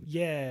off.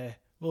 Yeah.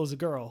 Well, it was a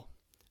girl.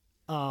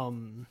 Oh,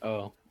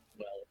 well.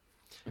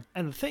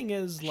 And the thing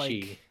is,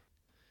 like,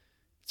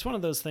 it's one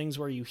of those things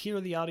where you hear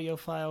the audio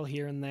file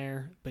here and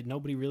there, but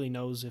nobody really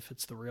knows if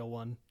it's the real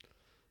one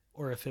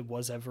or if it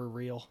was ever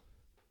real.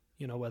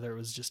 You know, whether it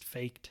was just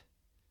faked.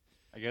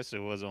 I guess it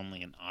was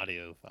only an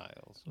audio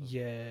file. So.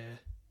 Yeah.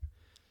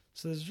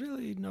 So there's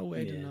really no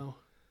way to know.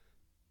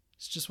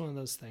 It's just one of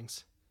those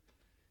things.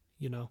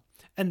 You know?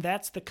 And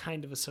that's the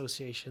kind of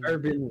association.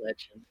 Urban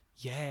legend.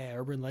 Yeah,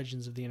 urban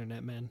legends of the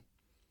internet, man.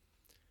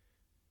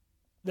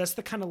 That's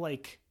the kind of,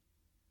 like,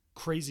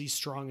 crazy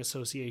strong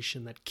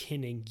association that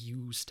Kinning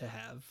used to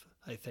have,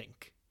 I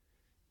think.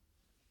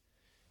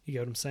 You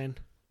get what I'm saying?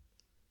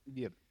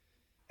 Yep.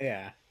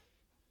 Yeah.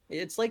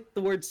 It's like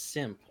the word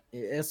simp.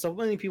 So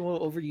many people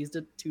overused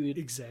it to a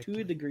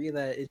degree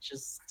that it's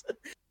just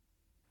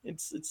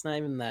it's not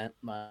even that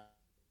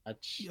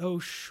much. Oh,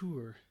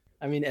 sure.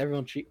 I mean,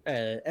 everyone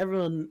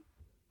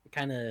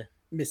kind of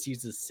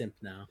misuses simp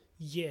now.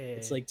 Yeah.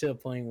 It's like to a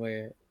point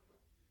where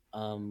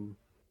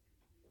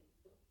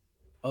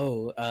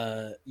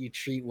you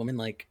treat women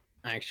like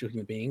actual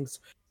human beings.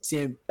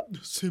 Simp.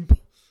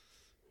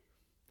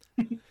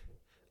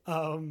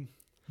 I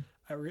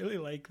really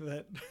like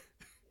that.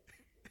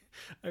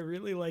 I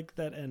really like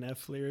that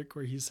NF lyric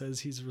where he says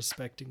he's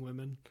respecting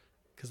women,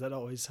 because that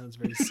always sounds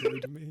very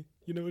silly to me.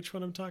 You know which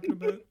one I'm talking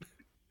about?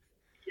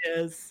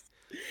 Yes.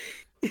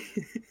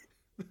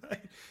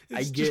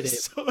 I get it,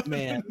 so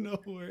man.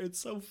 Nowhere. It's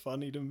so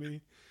funny to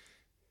me.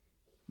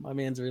 My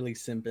man's really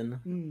simping.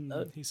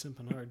 He's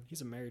simping hard.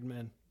 He's a married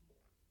man.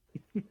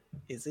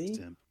 Is he?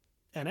 Simp.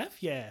 NF,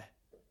 yeah.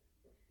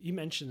 He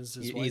mentions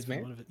his wife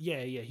in one of it.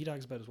 Yeah. He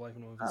talks about his wife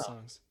in one of his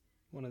songs.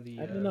 One of the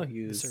I didn't know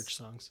he was... the search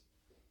songs.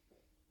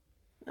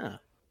 Huh.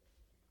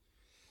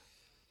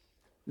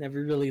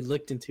 Never really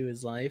looked into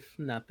his life.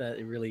 Not that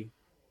it really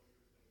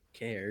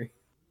care.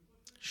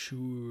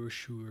 Sure,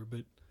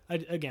 but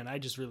I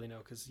just really know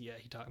because he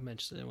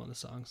mentions it in one of the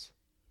songs.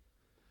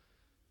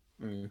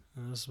 And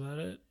that's about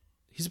it.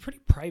 He's a pretty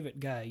private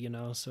guy,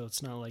 so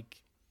it's not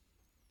like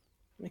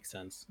Makes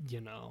sense.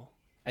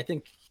 I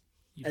think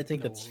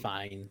that's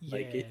fine. Yeah.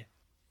 Like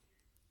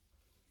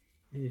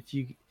if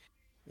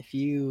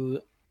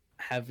you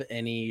have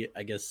any,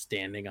 I guess,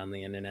 standing on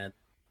the internet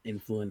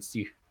influence,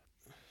 you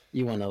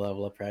want to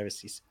level up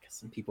privacy because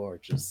some people are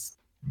just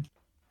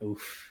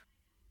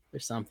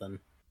there's something.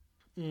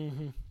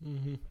 Do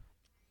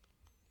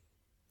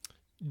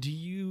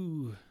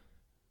you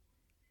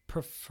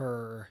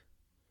prefer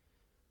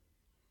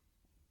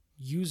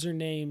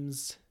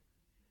usernames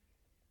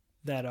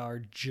that are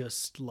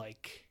just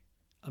like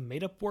a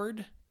made-up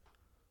word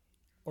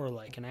or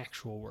like an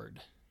actual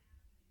word?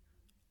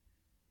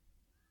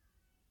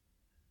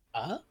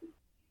 What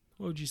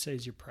would you say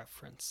is your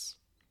preference?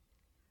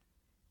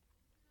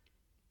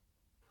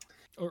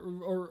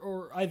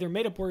 Or either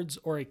made-up words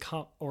or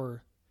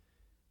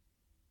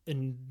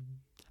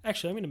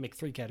actually, I'm going to make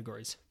 3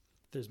 categories.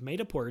 There's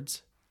made-up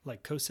words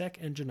like Kosaq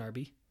and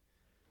Dranarbi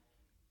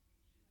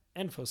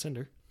and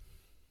FoCynder.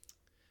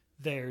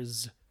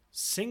 There's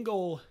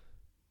single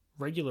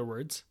regular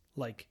words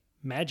like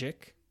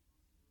magic.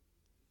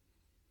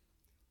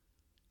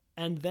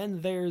 And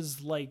then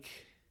there's like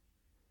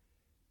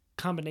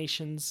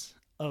combinations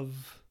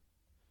of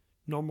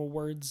normal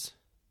words,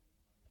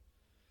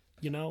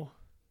 like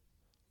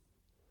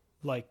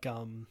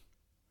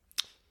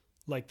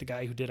the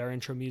guy who did our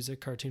intro music,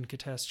 Cartoon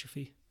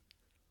Catastrophe.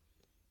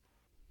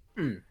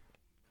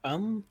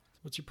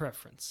 What's your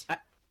preference?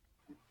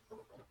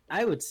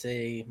 I would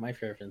say my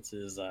preference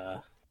is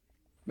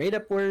made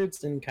up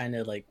words and kind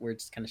of like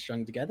words kind of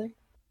strung together.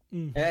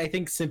 I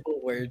think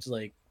simple words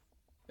like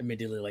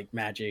immediately like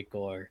magic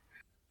or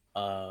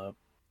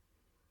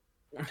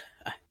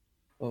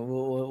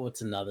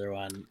what's another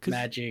one?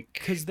 Magic.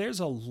 Because there's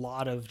a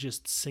lot of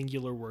just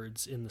singular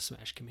words in the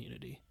Smash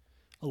community.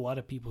 A lot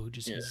of people who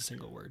just use a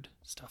single word.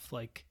 Stuff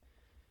like...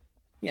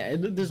 Yeah,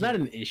 there's not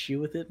an issue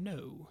with it.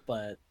 No.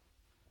 But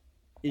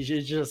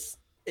it's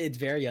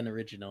very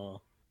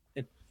unoriginal.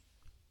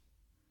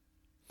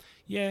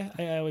 Yeah,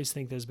 I always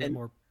think there's a bit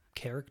more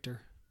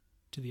character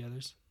to the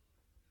others.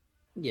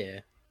 Yeah.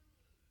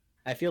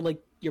 I feel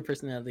like your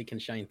personality can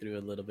shine through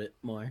a little bit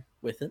more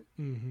with it.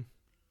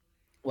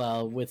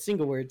 Well, with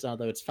single words,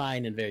 although it's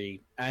fine and I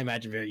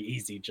imagine very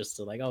easy just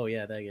to like, oh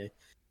yeah, that guy.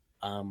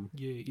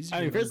 Easy.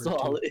 I mean, first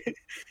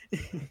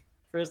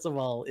of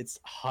all, it's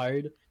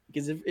hard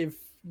because if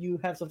you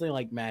have something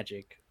like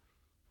magic,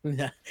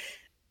 it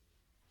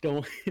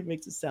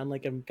makes it sound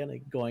like I'm kind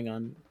of going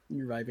on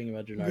reviving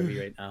about Dranarbi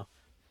right now.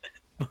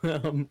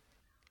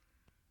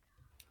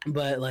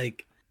 But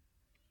like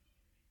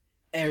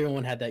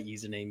everyone had that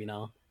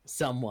username,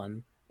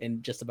 someone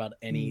in just about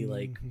any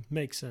like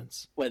makes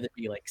sense, whether it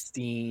be like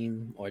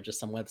Steam or just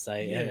some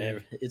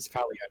website. It's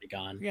probably already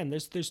gone. Again,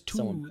 there's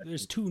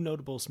two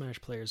notable Smash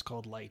players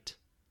called Light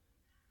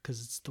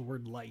because it's the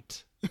word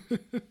light.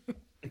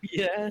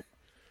 Yeah,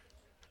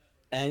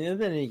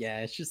 and then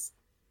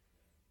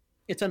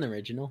it's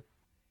unoriginal.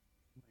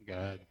 Oh my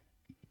god.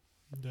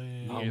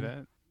 Damn. You hear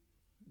that?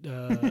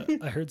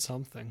 I heard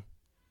something.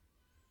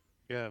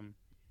 Yeah,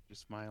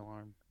 just my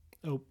alarm.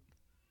 Oh.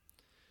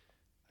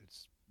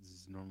 This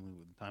is normally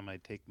the time I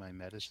take my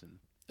medicine.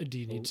 Do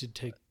you need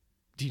to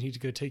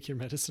go take your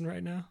medicine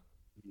right now?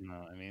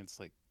 No, I mean it's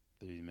like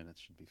 30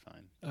 minutes should be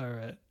fine. All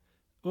right.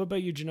 What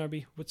about you,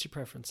 Dranarbi? What's your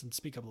preference? And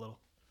speak up a little.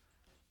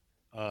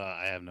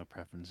 I have no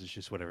preference. It's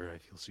just whatever I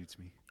feel suits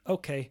me.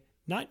 Okay.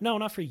 Not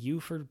for you,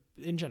 for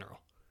in general.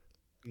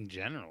 In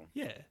general?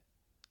 Yeah.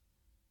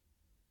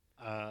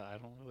 I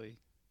don't really.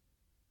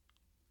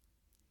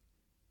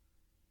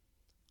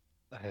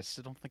 I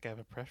still don't think I have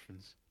a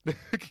preference.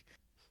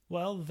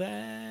 Well,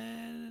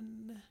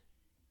 then,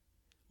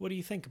 what do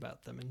you think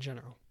about them in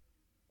general?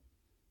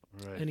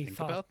 Right. Any think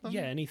thought? about them?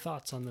 Yeah, any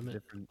thoughts on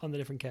them on the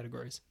different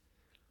categories?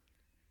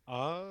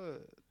 I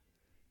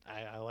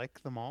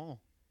like them all.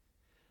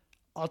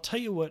 I'll tell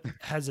you what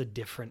has a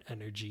different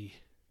energy.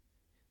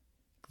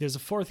 There's a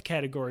 4th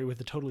category with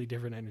a totally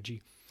different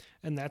energy,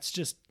 and that's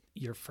just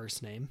your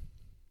first name.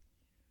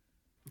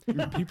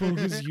 People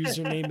whose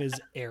username is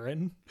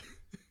Aaron.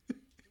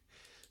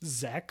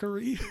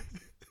 Zachary.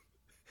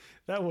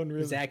 That one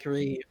really.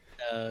 Zachary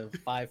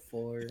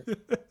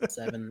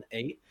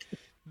 5478.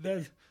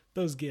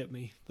 Those get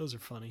me. Those are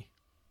funny.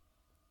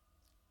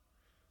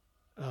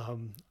 I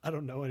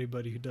don't know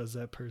anybody who does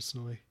that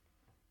personally.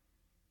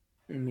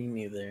 Me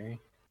neither.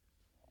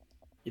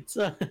 It's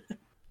I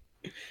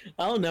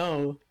don't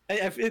know.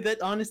 I feel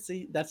that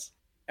honestly, that's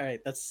all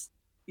right. That's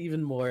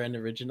even more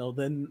unoriginal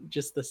than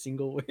just the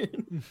single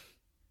word.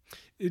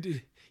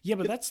 Yeah,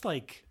 but that's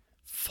like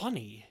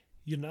funny,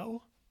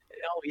 Oh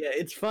yeah,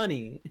 it's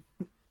funny.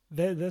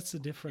 That's a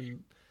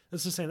different.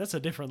 That's just saying that's a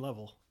different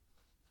level.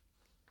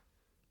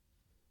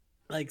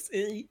 Like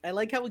I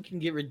like how it can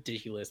get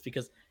ridiculous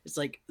because it's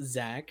like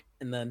Zach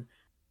and then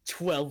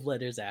 12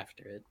 letters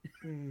after it.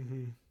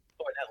 Mm-hmm.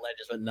 Or not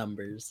letters, but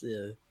numbers.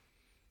 Yeah.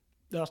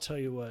 I'll tell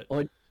you what.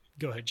 Or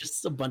Go ahead.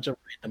 just a bunch of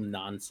random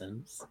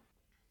nonsense.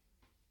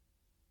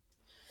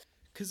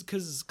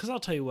 Because I'll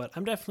tell you what.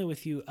 I'm definitely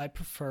with you. I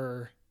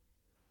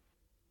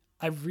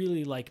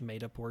really like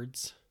made-up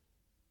words.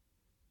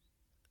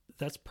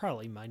 That's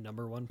probably my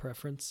number one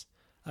preference.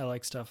 I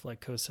like stuff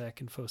like Kosaq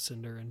and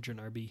FoCynder and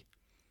Dranarbi.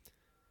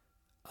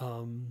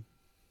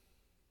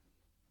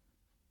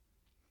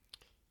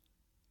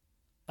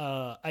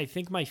 I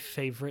think my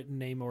favorite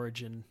name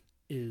origin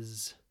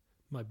is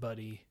my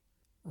buddy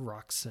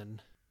Roxon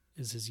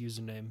is his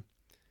username,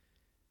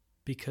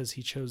 because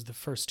he chose the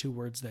first two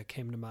words that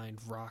came to mind,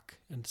 rock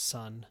and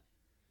sun.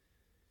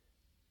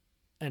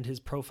 And his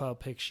profile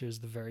picture is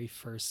the very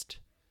first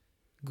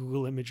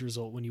Google image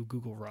result when you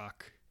Google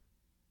rock.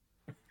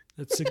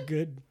 That's a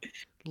good,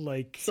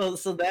 like... So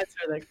that's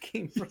where that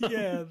came from.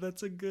 Yeah,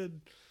 that's a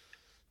good...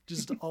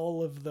 Just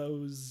all of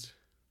those...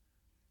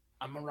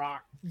 I'm a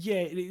rock.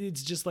 Yeah,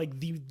 it's just like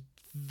the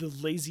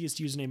laziest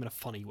username in a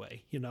funny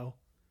way, you know?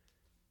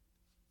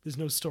 There's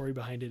no story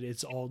behind it.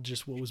 It's all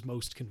just what was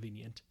most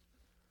convenient.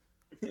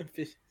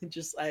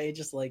 I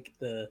just like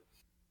the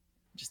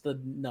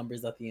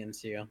numbers at the end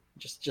too.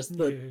 Just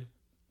the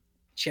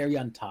cherry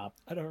on top.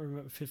 I don't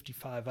remember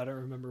 55. I don't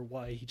remember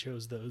why he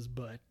chose those,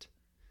 but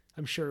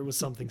I'm sure it was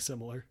something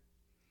similar.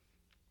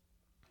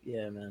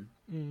 Yeah, man.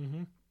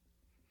 Mm-hmm.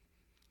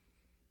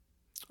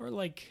 Or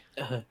like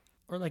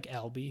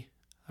Albie,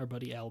 our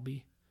buddy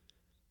Albie.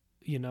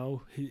 You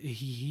know,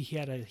 he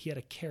had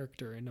a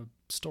character in a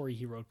story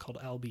he wrote called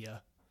Albia,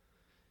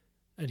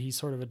 and he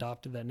sort of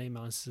adopted that name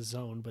as his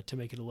own, but to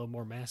make it a little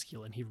more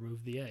masculine, he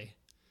removed the A.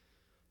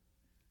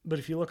 But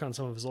if you look on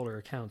some of his older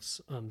accounts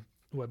on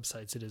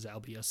websites, it is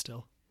Albia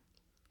still.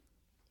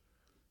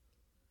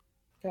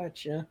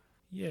 Gotcha.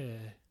 Yeah.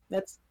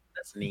 That's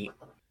neat.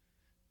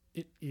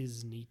 It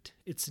is neat.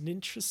 It's an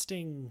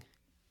interesting...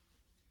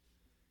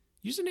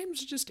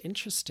 Usernames are just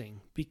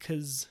interesting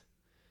because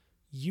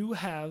you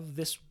have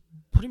this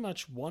pretty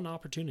much one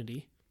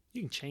opportunity.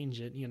 You can change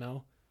it, you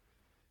know.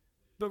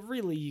 But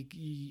really,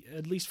 you,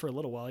 at least for a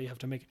little while, you have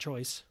to make a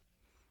choice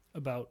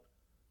about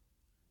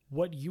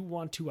what you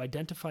want to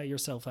identify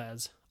yourself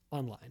as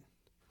online.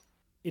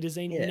 It is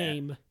a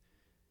name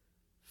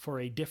for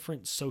a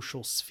different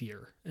social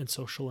sphere and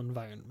social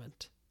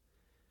environment.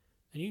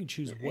 And you can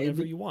choose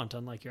whatever you want,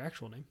 unlike your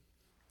actual name.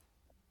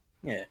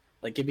 Yeah,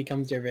 like it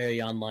becomes your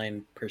very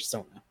online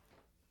persona.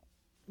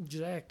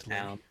 Exactly.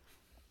 And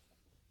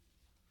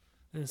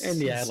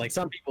yeah, like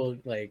some people,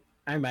 like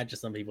I imagine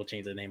some people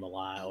change their name a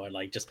lot, or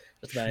like just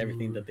about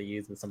everything that they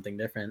use is something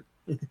different.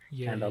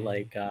 Yeah. Kind of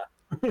like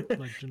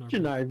Dranarbi.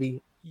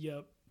 Dranarbi.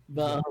 Yep.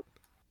 But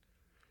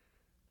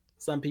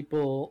some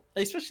people,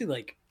 especially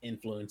like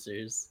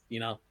influencers, you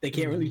know, they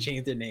can't really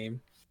change their name.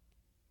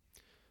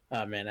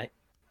 Oh man,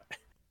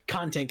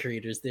 content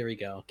creators. There we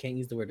go. Can't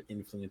use the word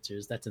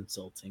influencers. That's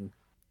insulting.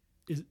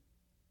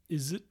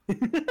 Is it?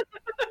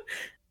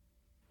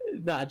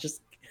 Nah,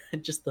 just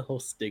the whole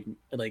stigma.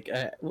 Like,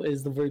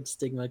 is the word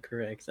stigma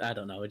correct? I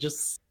don't know. I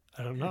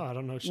don't know. I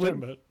don't know what you're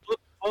talking about.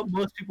 What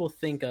most people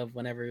think of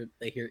whenever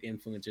they hear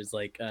influencers,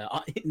 like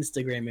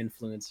Instagram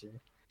influencer,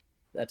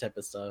 that type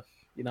of stuff.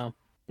 You know.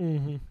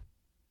 Mm-hmm.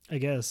 I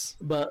guess.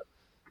 But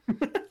I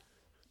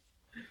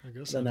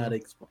guess they're not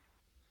explain.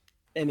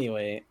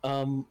 Anyway,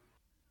 but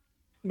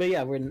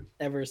yeah,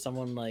 whenever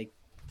someone like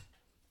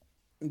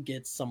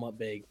gets somewhat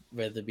big,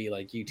 whether it be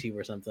like YouTube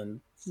or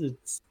something,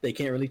 they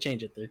can't really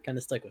change it. They're kind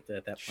of stuck with it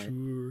at that point.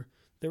 Sure.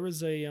 There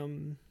was a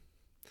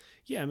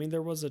yeah, I mean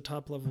there was a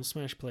top level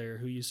Smash player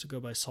who used to go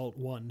by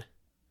Salt1,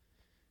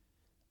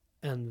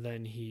 and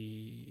then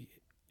he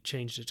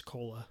changed it to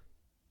Cola.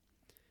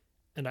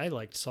 And I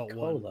liked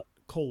Salt1.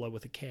 Cola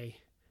with a K.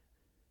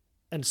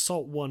 And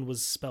Salt1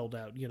 was spelled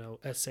out, you know,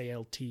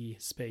 SALT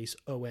space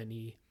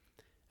ONE.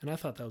 And I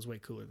thought that was way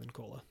cooler than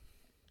Cola.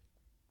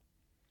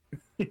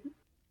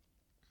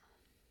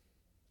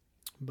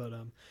 But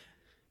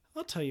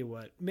I'll tell you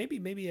what,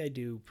 maybe I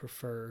do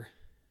prefer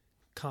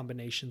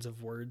combinations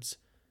of words,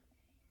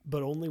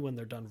 but only when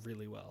they're done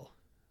really well.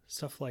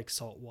 Stuff like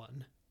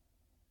Salt1.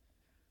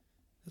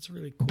 That's a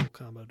really cool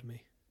combo to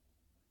me.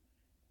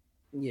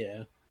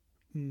 Yeah.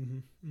 Mm-hmm.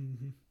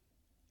 Mm-hmm.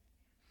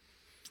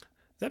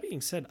 That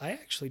being said, I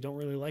actually don't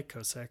really like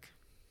Kosaq.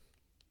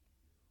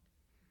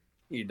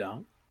 You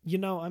don't? You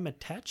know, I'm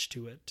attached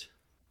to it.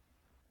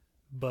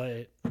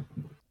 But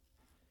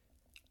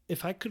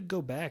if I could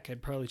go back,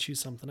 I'd probably choose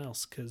something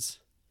else. Because,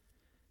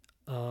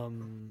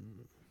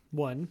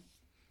 one,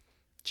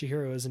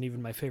 Chihiro isn't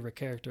even my favorite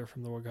character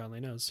from The World God Only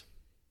Knows.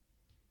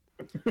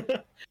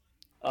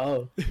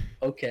 Oh,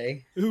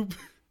 okay. Oop.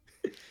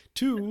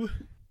 Two,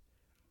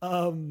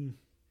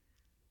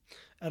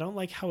 I don't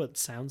like how it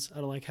sounds. I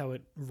don't like how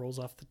it rolls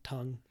off the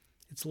tongue.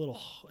 It's a little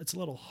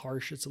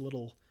harsh. It's a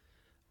little,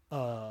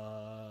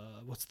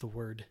 what's the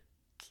word?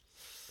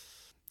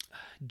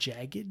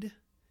 Jagged?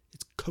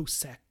 It's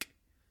Kosaq.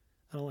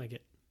 I don't like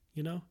it.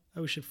 You know?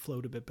 I wish it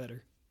flowed a bit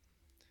better.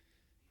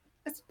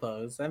 I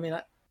suppose. I mean,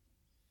 I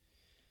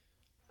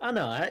don't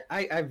know.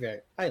 I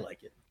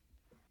like it.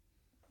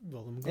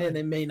 Well, I'm glad. And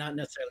it may not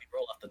necessarily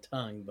roll off the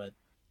tongue, but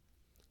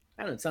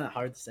I don't know, it's not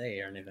hard to say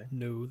or anything.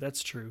 No,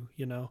 that's true.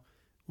 You know,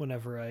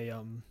 whenever I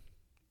am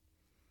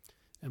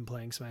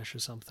playing Smash or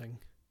something,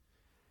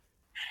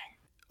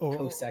 or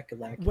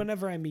Kosaq.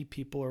 whenever I meet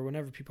people or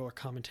whenever people are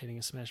commentating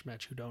a Smash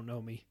match who don't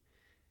know me,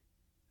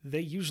 they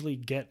usually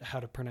get how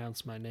to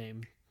pronounce my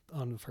name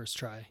on the first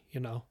try. You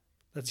know,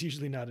 that's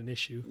usually not an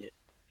issue. Yeah.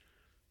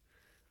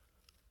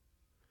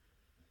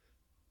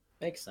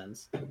 Makes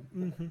sense.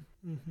 Mm-hmm.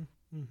 Mm-hmm.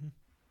 Mm-hmm.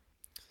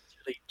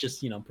 Really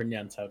just,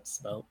 pronounce how it's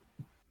spelled.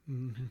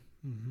 Mm-hmm.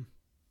 Mm-hmm.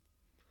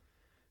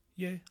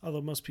 Yeah,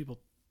 although most people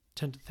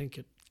tend to think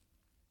it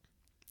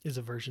is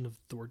a version of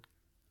the word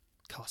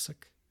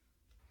Kosaq,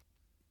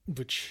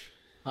 which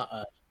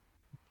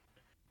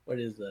What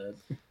is that?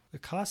 the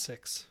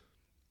Cossacks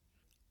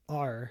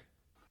are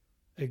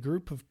a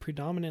group of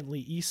predominantly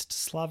East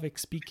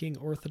Slavic-speaking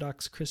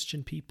Orthodox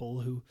Christian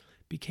people who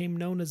became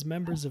known as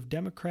members of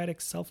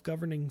democratic,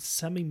 self-governing,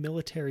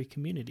 semi-military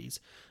communities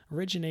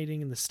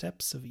originating in the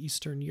steppes of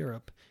Eastern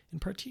Europe, in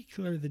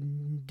particular the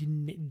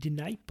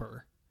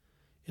Dnieper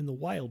in the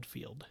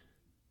Wildfield.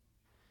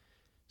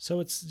 So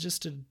it's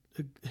just a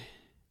group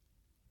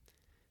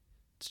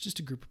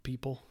of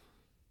people.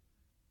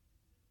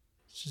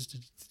 It's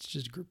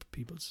just a group of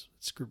people.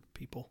 It's a group of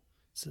people.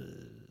 It's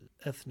an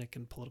ethnic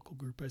and political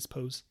group, I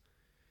suppose.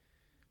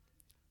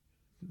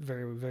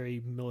 Very,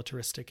 very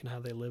militaristic in how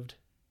they lived.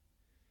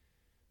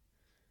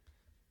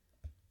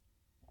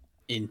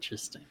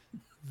 Interesting.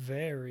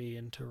 Very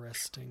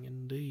interesting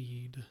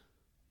indeed.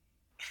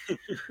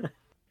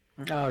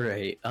 All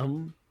right.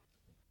 Oh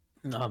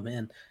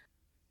man.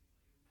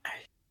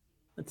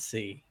 Let's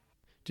see.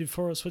 Dude,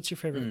 Foros, what's your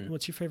favorite?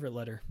 What's your favorite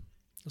letter?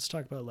 Let's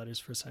talk about letters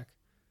for a sec.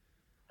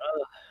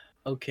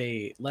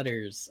 Okay,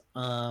 letters.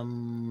 Let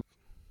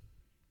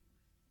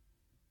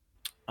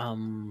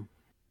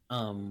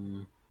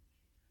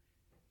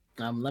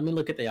me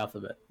look at the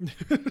alphabet.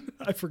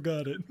 I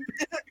forgot it.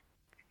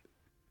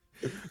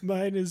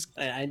 Mine is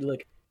I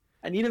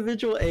need a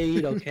visual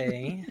aid,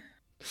 okay?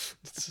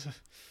 it's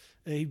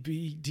A,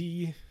 B,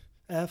 D,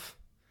 F.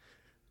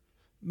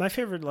 My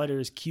favorite letter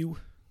is Q,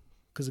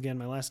 because again,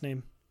 my last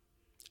name,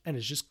 and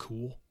it's just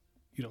cool.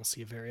 You don't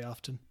see it very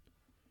often.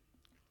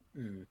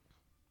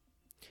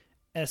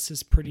 S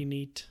is pretty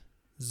neat.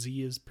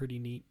 Z is pretty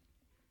neat.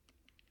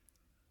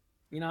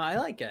 I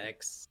like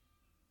X.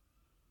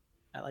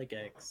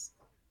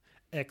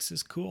 X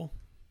is cool.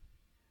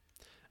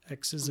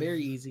 X is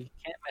very easy.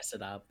 Can't mess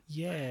it up.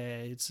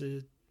 Yeah,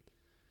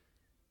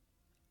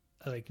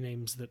 I like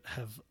names that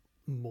have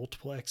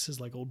multiple X's,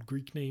 like old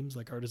Greek names,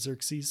 like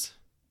Artaxerxes.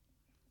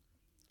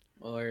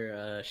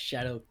 Or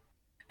Shadow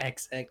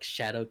XX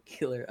Shadow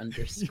Killer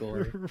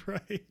 _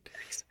 Right.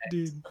 XX.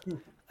 Dude,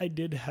 I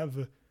did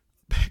have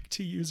back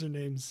to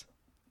usernames.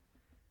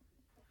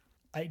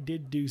 I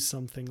did do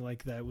something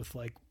like that with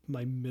like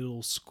my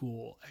middle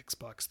school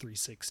Xbox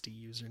 360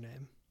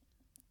 username.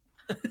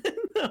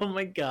 Oh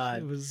my god.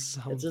 It was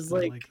something just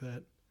like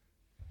that.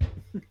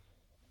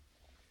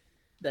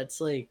 That's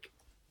like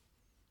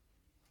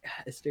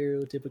as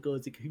stereotypical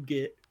as it could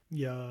get.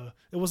 Yeah.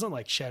 It wasn't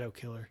like Shadow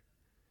Killer,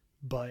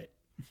 but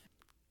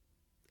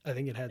I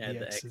think it had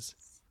the X's.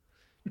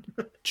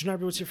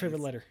 Dranarbi, what's your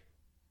favorite letter?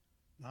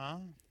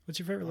 What's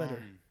your favorite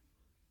letter?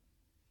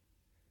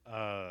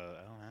 I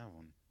don't have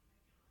one.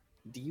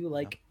 Do you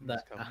like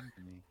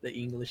the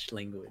English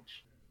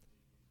language?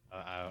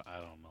 I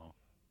don't know.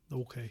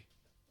 Okay.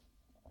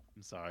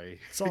 I'm sorry.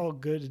 It's all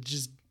good. It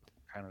just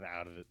kind of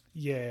out of it.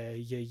 Yeah.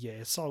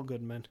 It's all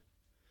good, man.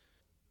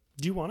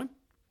 Do you want to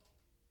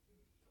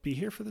be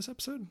here for this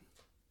episode?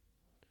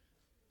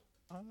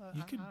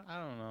 You could.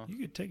 I don't know. You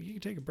could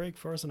take a break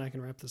for us, and I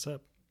can wrap this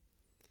up.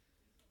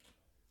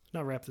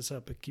 Not wrap this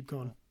up, but keep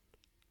going.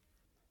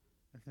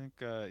 I think.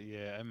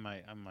 Yeah. I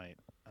might.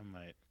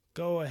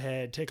 Go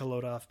ahead. Take a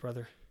load off,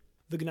 brother.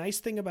 The nice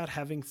thing about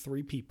having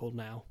 3 people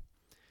now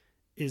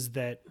is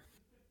that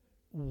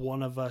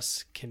one of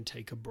us can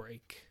take a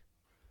break.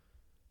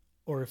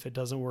 Or if it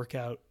doesn't work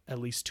out, at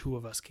least 2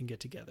 of us can get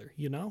together,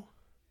 you know?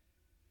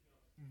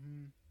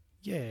 Mm-hmm.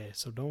 Yeah,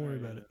 so don't worry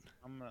about it.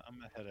 I'm gonna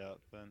head out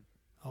then.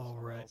 All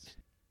right.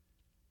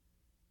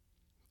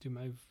 Dude,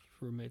 my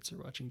roommates are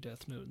watching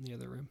Death Note in the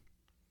other room.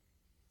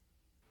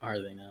 Are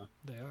they now?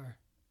 They are.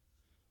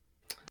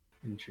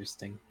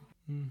 Interesting.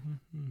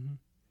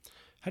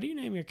 How do you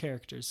name your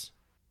characters?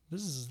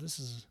 This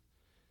is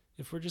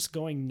if we're just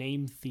going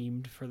name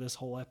themed for this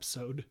whole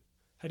episode,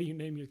 how do you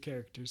name your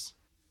characters?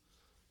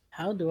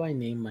 How do I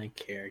name my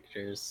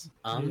characters?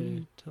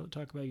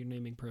 Talk about your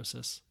naming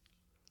process.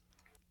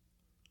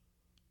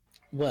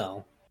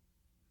 Well,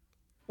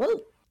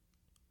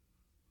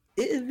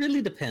 it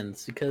really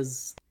depends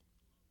because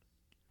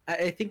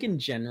I think in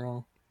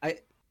general, I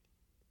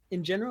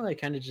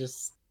kind of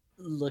just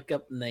look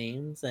up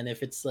names, and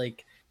if it's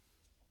like,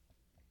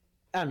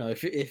 I don't know,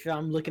 if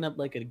I'm looking up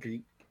like a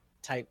Greek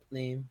type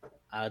name,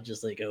 I'll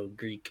just like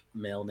Greek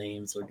male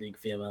names or Greek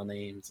female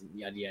names and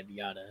yada yada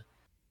yada.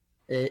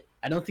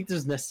 I don't think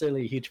there's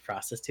necessarily a huge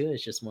process to it.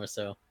 It's just more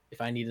so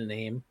if I need a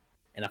name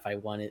and and if I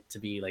want it to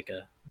be like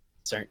a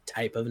certain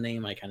type of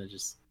name, I kind of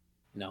just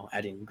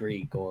add in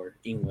Greek or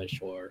English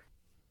or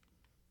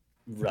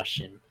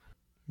Russian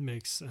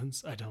Makes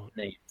sense. I don't.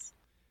 names.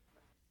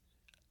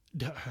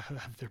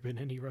 Have there been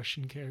any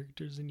Russian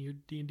characters in your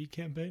D&D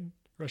campaign?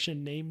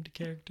 Russian named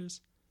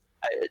characters?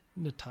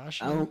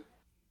 Natasha?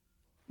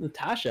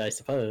 Natasha, I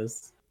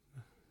suppose.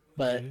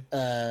 But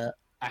Okay.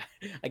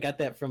 I got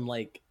that from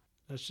like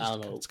That's I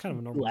just don't know, it's kind of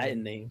a normal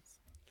Latin name. names.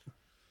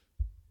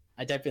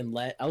 I typed in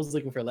I was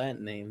looking for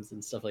Latin names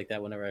and stuff like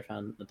that whenever I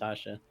found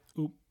Natasha.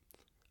 Oop.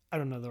 I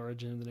don't know the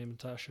origin of the name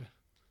Natasha.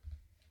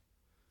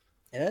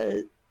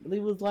 I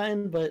believe it was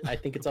Latin, but I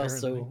think it's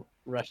Apparently. also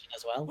Russian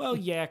as well. Well,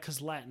 yeah,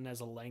 because Latin as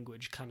a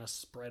language kind of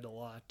spread a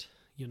lot,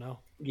 you know?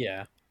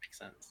 Yeah, makes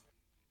sense.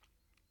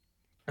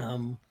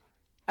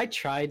 I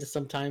try to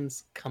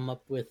sometimes come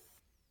up with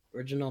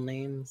original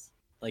names,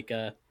 like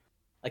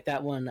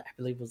that one I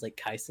believe was like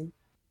Kaisen.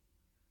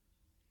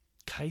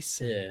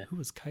 Kaisen. Yeah. Who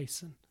was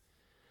Kaisen?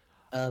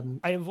 Um,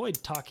 I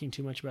avoid talking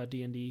too much about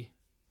D&D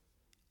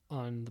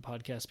on the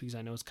podcast because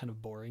I know it's kind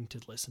of boring to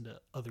listen to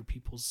other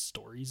people's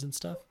stories and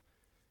stuff.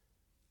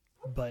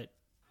 But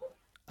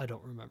I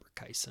don't remember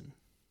Kaisen.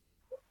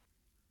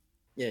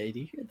 yeah, do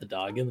you hear the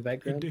dog in the I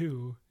background?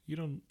 do. You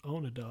don't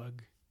own a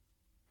dog.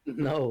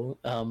 No,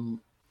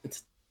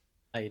 it's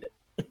died.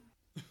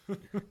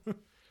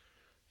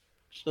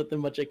 There's nothing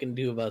much I can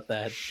do about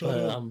that. Shut But,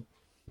 up.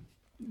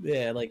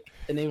 yeah, like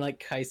a name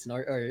like Kaisen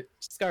or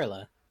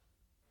Scarla.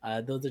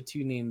 Those are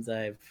two names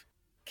I've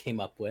came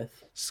up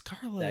with.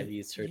 Scarlet. That I've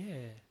used for.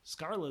 Yeah,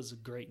 Scarlet is a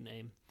great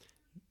name.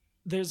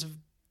 There's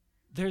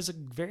a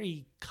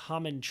very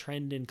common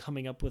trend in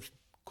coming up with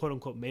quote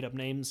unquote made up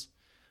names,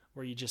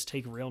 where you just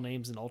take real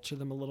names and alter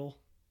them a little.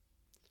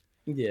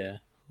 Yeah,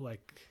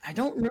 Like I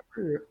don't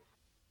remember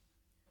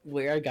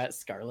where I got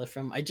Scarla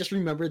from. I just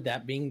remember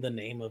that being the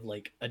name of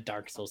like a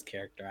Dark Souls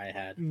character I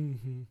had that's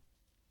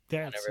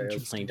whenever I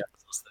was playing interesting. Dark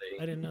Souls 3.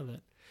 I didn't know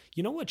that.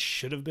 You know what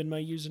should have been my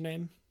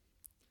username?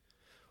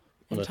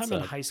 One What's time in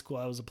up? high school,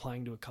 I was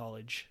applying to a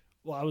college.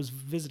 Well, I was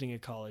visiting a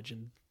college,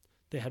 and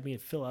they had me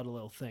fill out a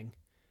little thing.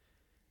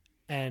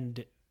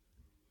 And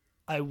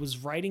I was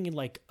writing in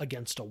like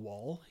against a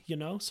wall,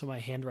 so my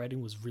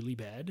handwriting was really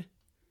bad.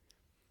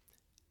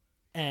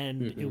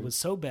 And it Mhm. was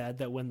so bad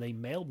that when they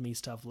mailed me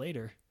stuff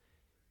later,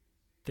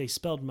 they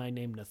spelled my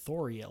name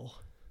Nathoriel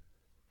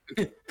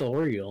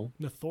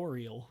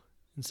Thoriel.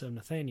 instead of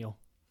Nathaniel.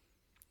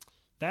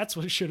 That's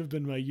what should have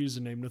been my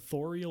username.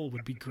 Nathoriel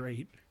would be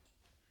great.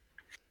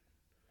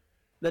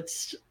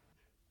 That's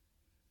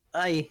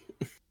I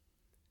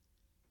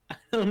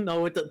don't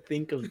know what to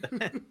think of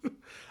that.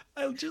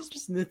 I just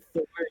Just Thoriel.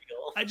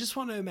 I just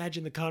want to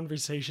imagine the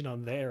conversation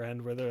on their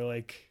end where they're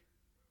like,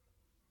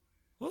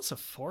 well, it's a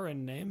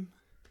foreign name.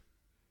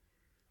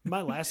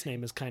 My last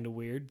name is kind of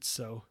weird,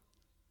 so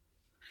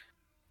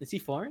Is he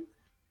foreign?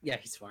 Yeah,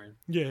 he's foreign.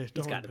 yeah, He's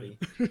don't gotta be.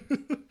 be.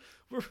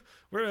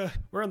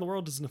 Where in the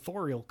world does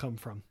Nathoriel come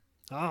from?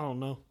 I don't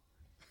know.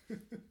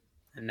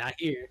 And not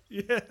here.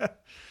 Yeah.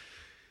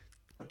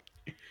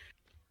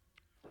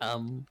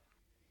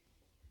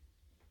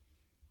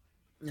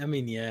 I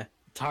mean, yeah,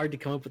 it's hard to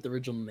come up with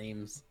original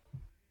names.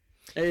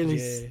 At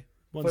least Yeah.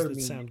 Ones for that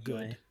me, sound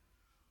anyway.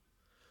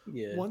 good.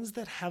 Yeah. Ones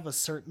that have a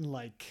certain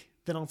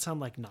they don't sound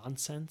like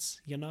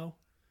nonsense, I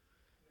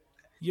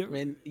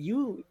mean,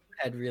 you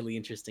had really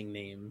interesting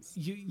names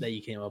that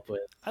you came up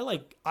with.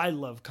 I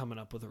love coming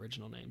up with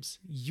original names.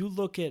 You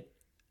look at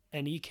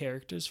any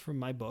characters from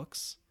my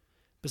books,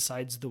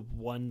 besides the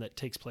one that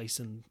takes place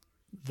in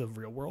the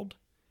real world,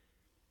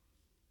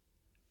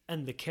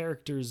 and the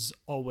characters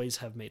always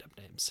have made up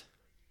names.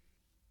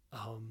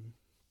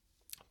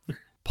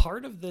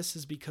 Part of this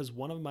is because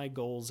one of my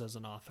goals as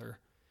an author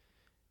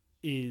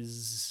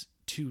is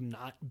to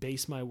not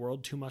base my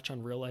world too much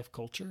on real life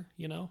culture,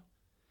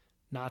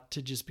 not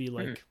to just be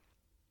like,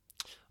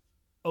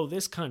 oh,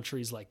 this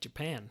country's like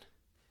Japan,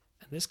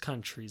 and this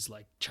country's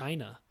like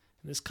China,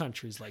 and this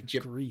country's like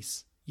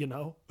Greece,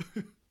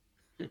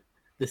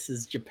 This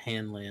is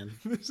Japan land.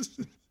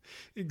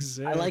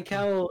 Exactly. I like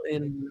how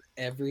in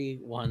every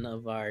one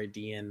of our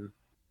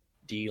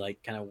D&D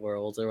like kind of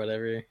worlds or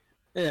whatever.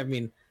 I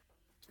mean,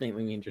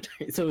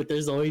 so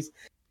there's always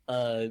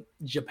a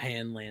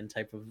Japan land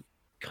type of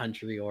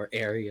country or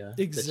area.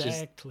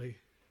 Exactly.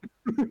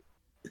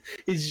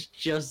 It's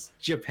just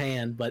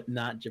Japan, but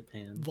not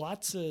Japan.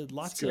 Lots of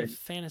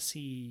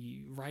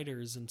fantasy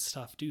writers and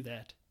stuff do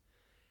that.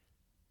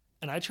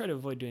 And I try to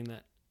avoid doing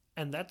that.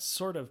 And that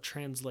sort of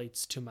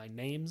translates to my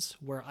names,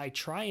 where I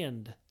try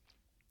and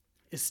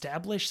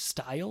establish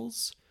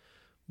styles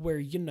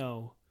where,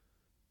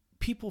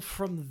 people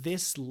from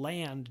this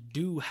land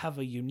do have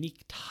a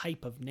unique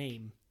type of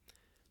name,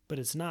 but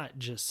it's not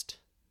just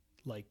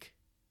like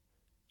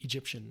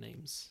Egyptian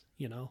names,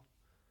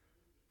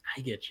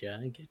 I get you.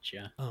 which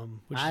is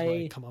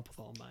why I come up with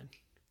all mine.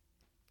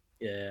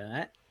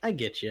 Yeah, I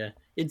get you.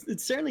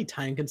 It's certainly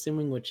time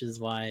consuming, which is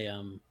why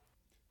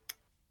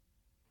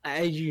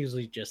I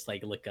usually just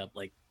like look up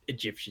like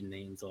Egyptian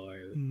names or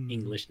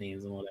English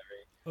names and whatever.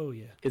 Oh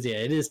yeah. Because yeah,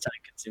 it is time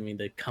consuming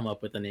to come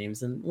up with the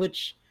names, and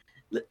which,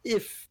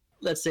 if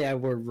let's say I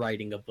were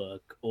writing a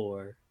book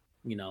or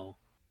you know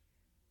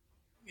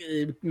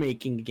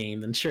making a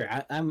game, then sure,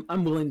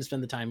 I'm willing to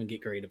spend the time and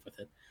get creative with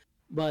it.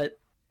 But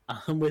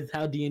with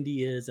how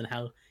D&D is and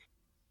how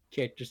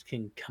characters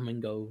can come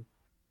and go,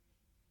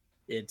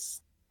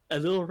 it's a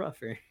little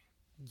rougher.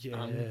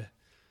 Yeah.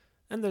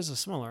 And there's a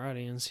smaller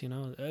audience,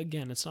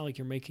 Again, it's not like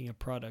you're making a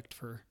product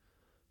for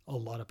a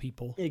lot of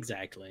people.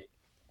 Exactly.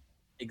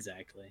 I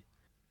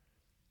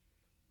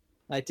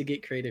like to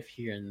get creative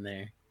here and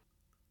there.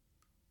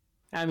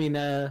 I mean,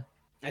 I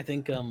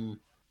think and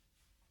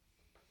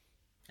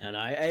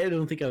I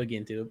don't think I would get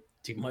into it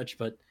too much,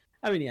 but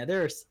I mean, yeah,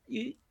 there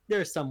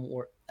are some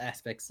more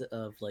aspects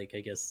of like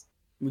I guess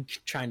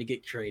trying to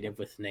get creative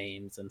with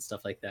names and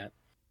stuff like that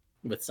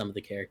with some of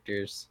the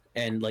characters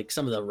and like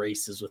some of the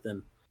races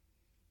within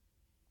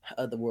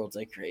the worlds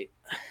I create.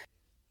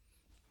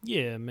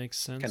 Yeah, makes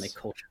sense. Kind of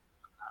culture.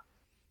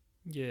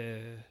 Yeah.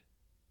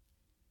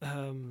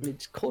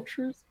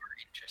 Cultures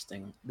are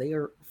interesting. They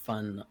are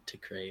fun to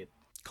create.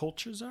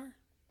 Cultures are?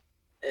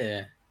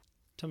 Yeah.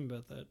 Tell me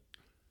about that.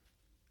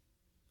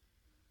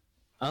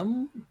 I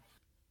don't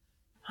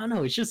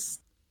know. It's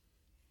just,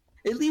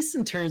 at least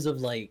in terms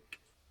of like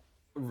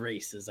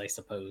races, I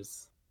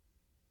suppose.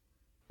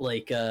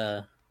 Like,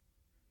 I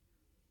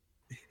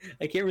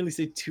can't really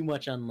say too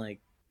much on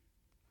like.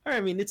 Or I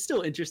mean, it's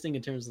still interesting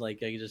in terms of like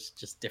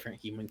just different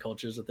human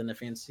cultures within a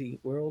fantasy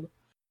world,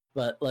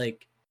 but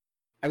like,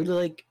 I really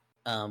like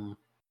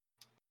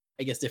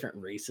I guess different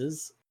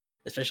races,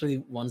 especially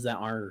ones that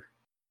are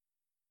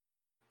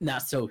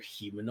not so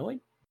humanoid.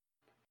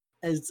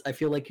 As I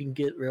feel like you can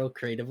get real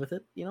creative with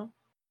it,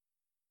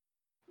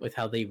 with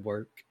how they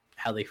work,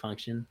 how they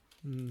function.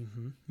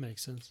 Mm-hmm.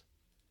 Makes sense.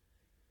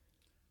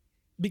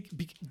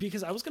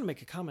 Because I was going to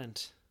make a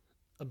comment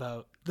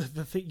about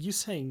the thing you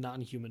saying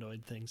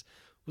non-humanoid things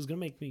was going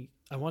to make me.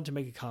 I want to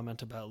make a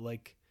comment about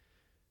like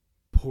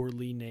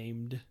poorly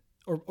named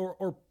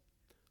or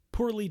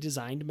poorly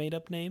designed made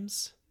up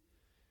names.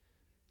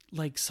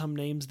 Like some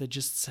names that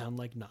just sound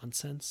like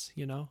nonsense,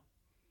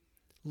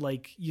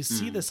 Like you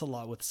see this a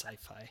lot with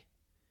sci-fi.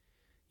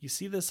 You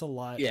see this a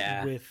lot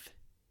with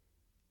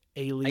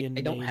alien names.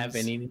 I don't have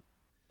any.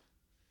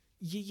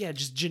 Yeah,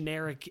 just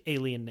generic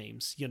alien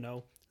names,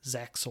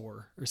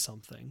 Zaxor or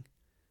something.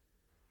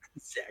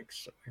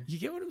 Zaxor. You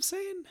get what I'm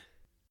saying?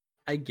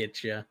 I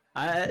get you.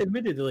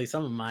 Admittedly,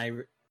 some of my,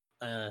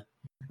 I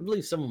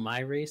believe some of my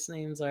race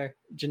names are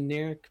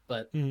generic,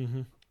 but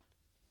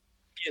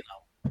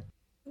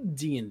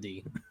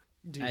D&D.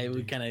 I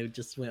would kind of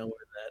just went over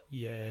that.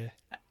 Yeah.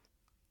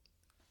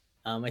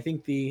 I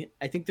think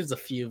there's a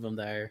few of them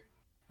that are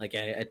like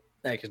I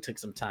actually took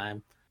some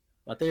time,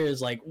 but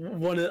there's like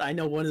I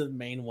know one of the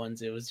main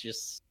ones. It was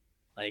just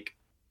like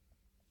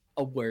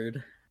a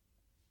word.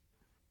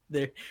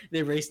 Their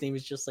race name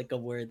is just like a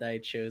word that I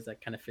chose that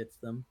kind of fits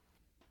them.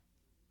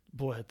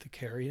 Boy, the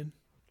carrion.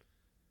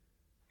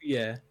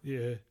 Yeah.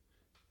 Yeah.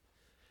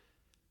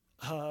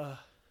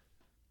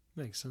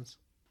 Makes sense.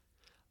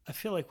 I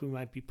feel like we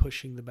might be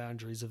pushing the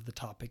boundaries of the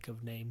topic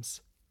of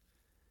names.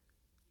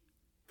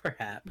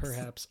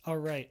 Perhaps. All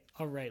right.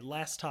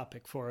 Last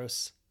topic for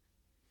us.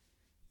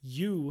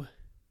 You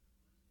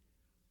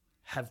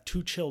have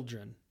 2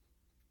 children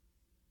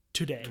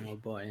today. Oh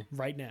boy.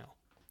 Right now.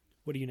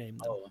 What do you name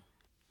them?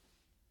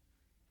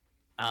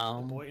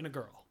 A boy and a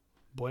girl.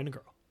 Boy and a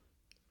girl.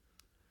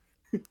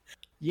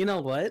 You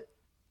know what?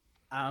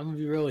 I'm gonna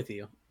be real with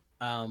you.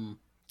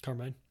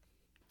 Carmine.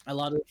 A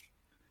lot of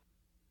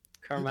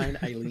Carmine,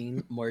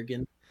 Eileen,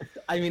 Morgan.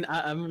 I mean,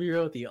 I'm gonna be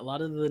real with you. A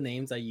lot of the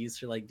names I use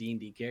for like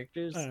D&D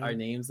characters are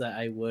names that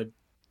I would,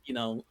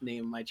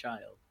 name my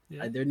child.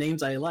 Yeah. They're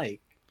names I like,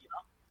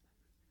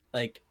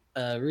 like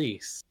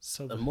Reese,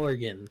 So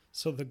Morgan.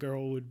 So the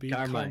girl would be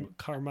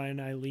Carmine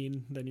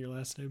Eileen, then your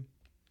last name.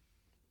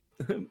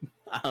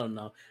 I don't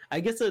know. I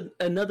guess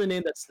another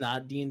name that's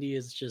not D&D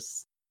is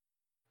just,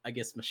 I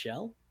guess,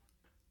 Michelle.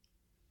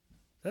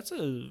 That's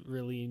a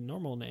really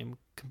normal name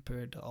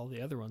compared to all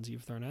the other ones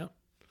you've thrown out.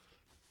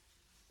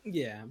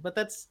 Yeah, but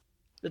that's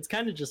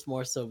kind of just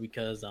more so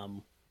because I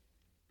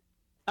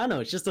don't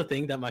know, it's just a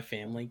thing that my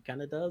family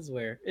kind of does,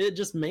 where it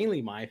just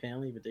mainly my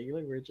family in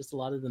particular, where just a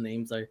lot of the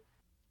names are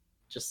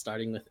just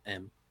starting with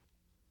M.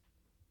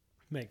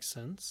 Makes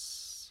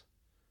sense.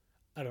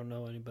 I don't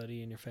know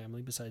anybody in your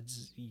family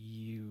besides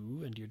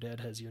you, and your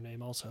dad has your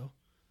name also.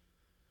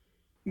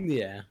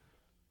 Yeah.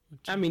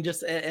 I mean,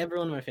 just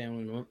everyone in my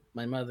family,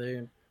 my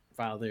mother,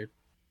 father,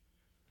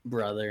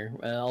 brother,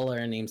 all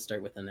our names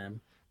start with an M.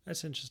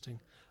 That's interesting.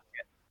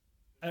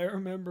 I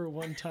remember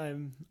one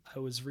time I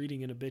was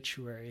reading an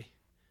obituary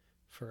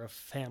for a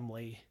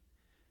family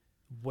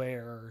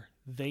where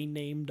they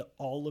named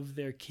all of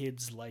their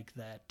kids like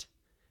that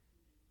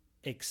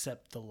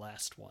except the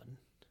last one.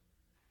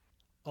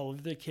 All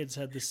of their kids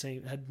had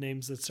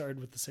names that started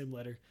with the same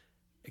letter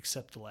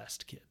except the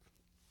last kid.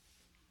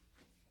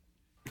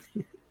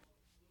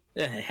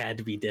 It had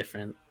to be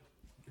different.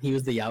 He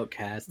was the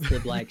outcast,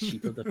 the black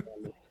sheep of the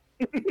family.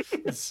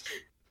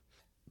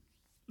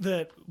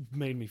 That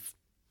made me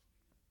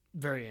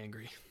very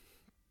angry.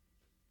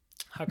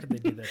 How could they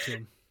do that to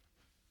him?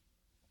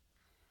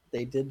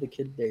 They did the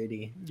kid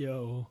dirty.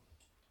 Yo.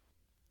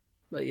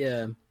 But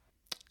yeah,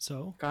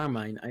 So,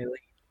 Carmine, I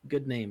like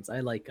good names.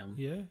 I like them.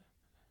 yeah.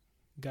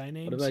 Guy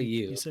names? What about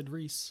you? You said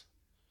Reese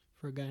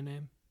for a guy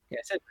name. Yeah,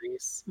 I said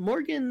Reese.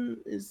 Morgan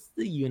is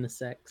the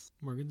unisex.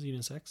 Morgan's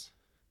unisex.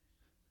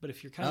 But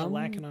if you're kind of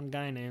lacking on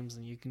guy names,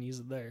 then you can use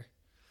it there.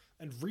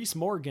 And Reese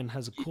Morgan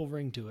has a cool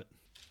ring to it.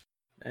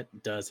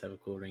 That does have a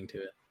cool ring to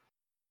it.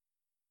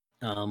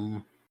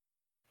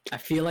 I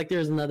feel like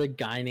there's another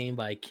guy name,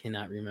 but I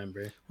cannot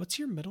remember. What's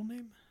your middle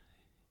name?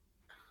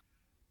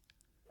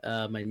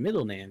 My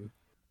middle name,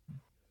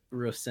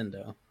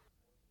 Rosendo.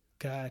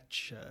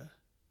 Gotcha.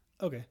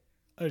 Okay.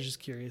 I was just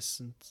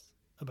curious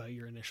about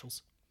your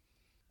initials.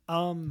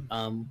 Mine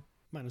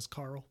is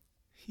Carl.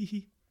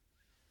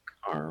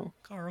 Carl.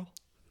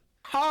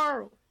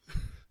 Carl.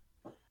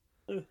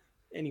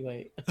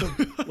 Anyway,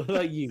 what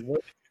about you?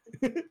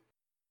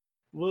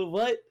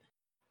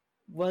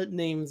 What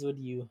names would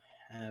you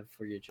have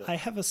for your children? I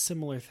have a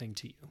similar thing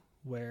to you,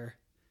 where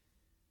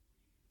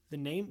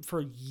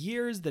for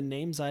years the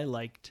names I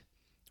liked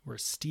were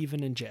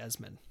Stephen and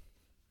Jasmine.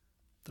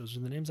 Those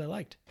were the names I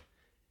liked.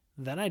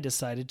 Then I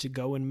decided to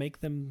go and make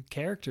them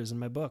characters in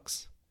my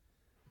books.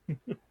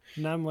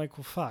 Now I'm like,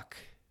 well, fuck.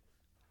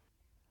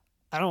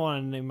 I don't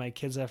want to name my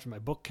kids after my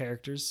book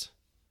characters.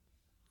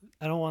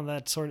 I don't want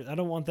that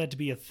to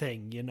be a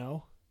thing, you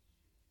know?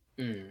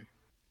 Mm.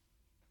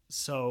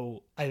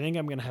 So I think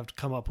I'm going to have to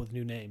come up with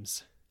new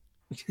names.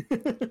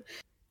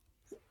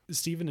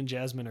 Stephen and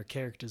Jasmine are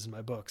characters in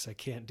my books. I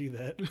can't do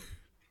that.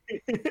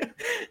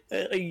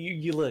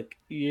 You look,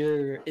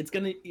 it's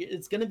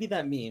gonna be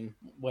that meme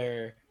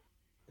where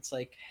it's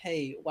like,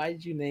 hey, why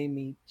did you name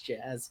me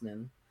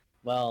Jasmine?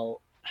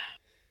 Well,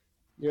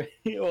 I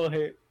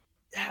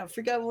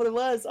forgot what it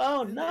was.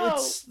 Oh no!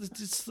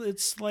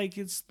 It's like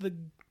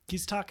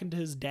he's talking to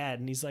his dad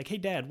and he's like, hey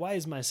dad, why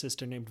is my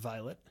sister named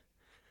Violet?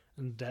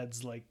 And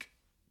dad's like,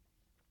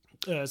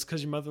 it's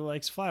because your mother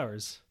likes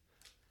flowers.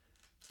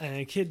 And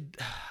the kid,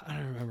 I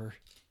don't remember.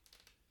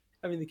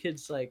 I mean, the kid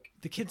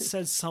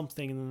says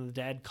something and then the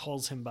dad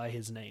calls him by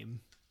his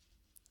name.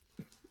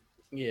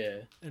 Yeah.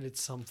 And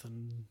it's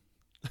something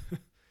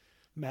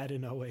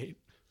Madden 08.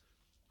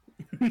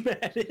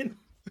 Madden.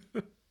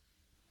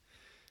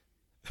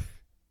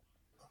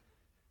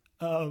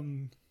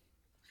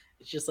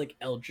 It's just like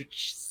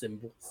eldritch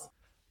symbols.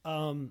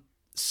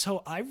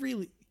 So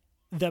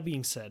that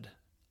being said,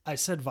 I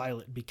said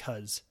Violet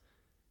because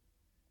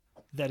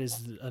that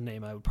is a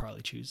name I would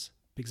probably choose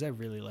because I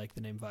really like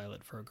the name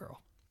Violet for a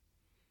girl.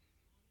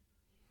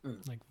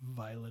 Like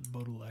Violet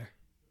Baudelaire.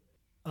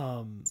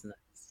 It's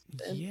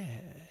nice. Yeah.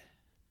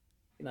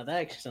 That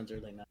actually sounds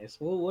really nice.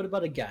 Well, what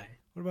about a guy?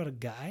 What about a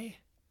guy?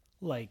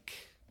 Like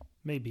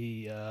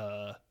maybe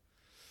I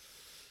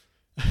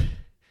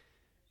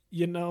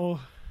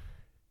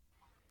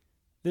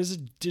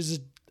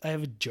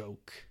have a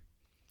joke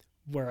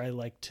where I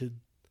like to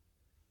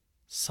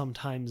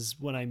sometimes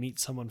when I meet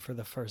someone for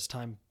the first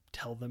time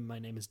tell them my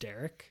name is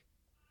Derek.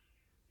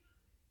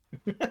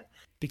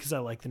 Because I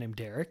like the name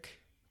Derek.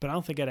 But I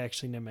don't think I'd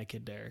actually name my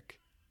kid Derek.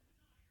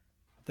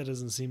 That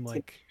doesn't seem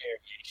like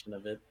a variation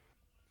of it.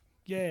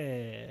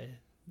 Yeah,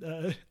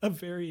 a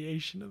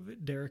variation of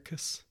it,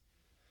 Derekus.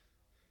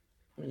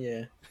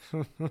 Yeah.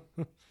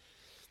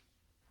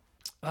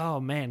 Oh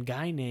man,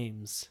 guy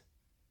names.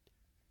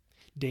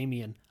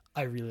 Damien.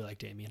 I really like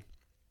Damien.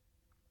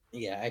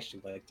 Yeah, I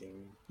actually like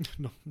Damien.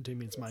 No,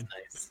 Damien's mine.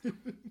 Nice.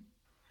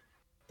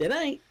 Did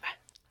I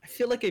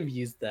feel like I've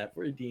used that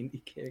for a D&D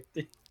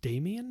character.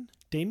 Damien?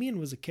 Damien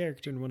was a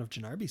character in one of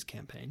Dranarbi's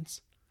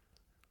campaigns.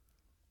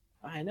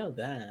 I know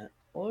that.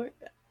 Or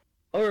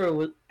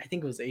I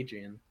think it was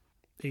Adrian.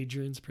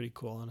 Adrian's pretty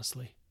cool,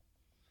 honestly.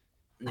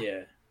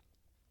 Yeah.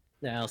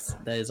 That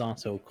is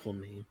also a cool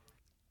name.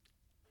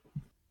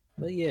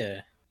 But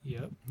yeah.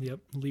 Yep.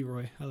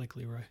 Leroy. I like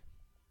Leroy.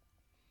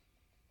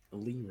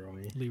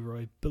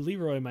 Leroy. But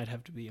Leroy might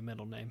have to be a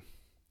middle name.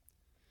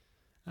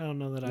 I don't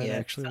know that I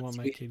actually want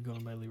my kid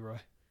going by Leroy.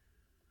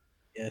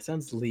 Yeah, it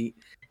sounds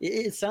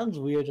it sounds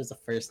weird as a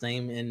first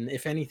name, and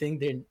if anything,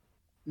 their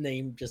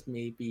name just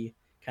may be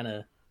kind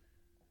of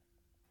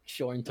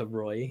shortened to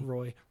Roy.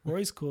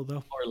 Roy's cool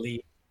though. Or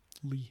Lee.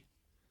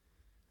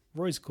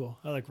 Roy's cool.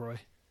 I like Roy.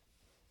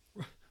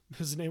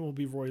 His name will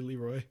be Roy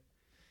Leroy.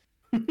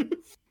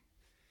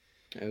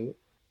 Oh.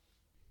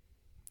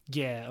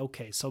 Yeah,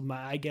 okay. So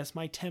I guess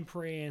my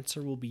temporary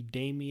answer will be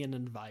Damien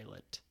and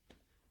Violet.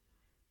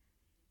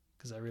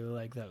 Because I really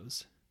like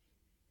those.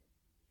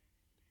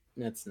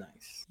 That's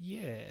nice.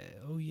 Yeah.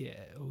 Oh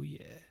yeah.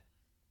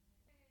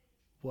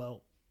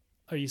 Well,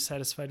 are you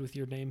satisfied with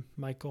your name,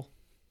 Michael?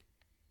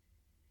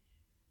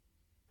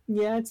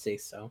 Yeah, I'd say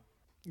so.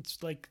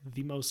 It's like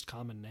the most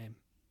common name.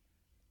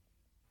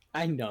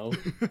 I know.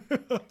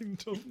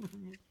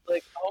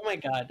 Like, oh my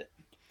god.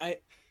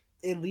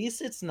 At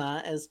least it's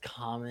not as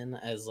common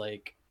as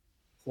like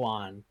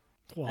Juan.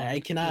 Juan, I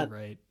cannot.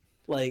 right.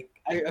 Like,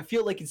 I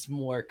feel like it's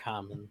more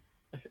common.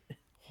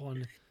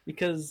 Juan.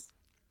 because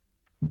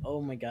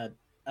oh my god,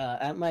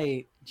 at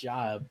my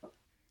job,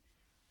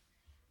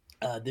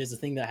 there's a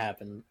thing that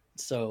happened.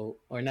 So,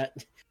 or not,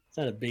 it's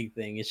not a big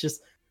thing. It's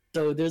just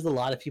so there's a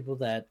lot of people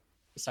that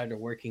started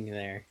working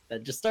there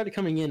that just started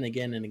coming in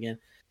again and again.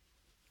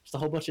 Just a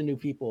whole bunch of new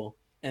people,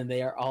 and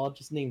they are all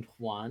just named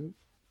Juan.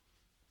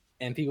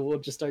 And people will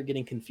just start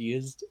getting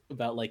confused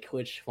about like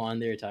which Juan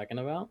they were talking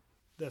about.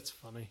 That's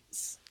funny.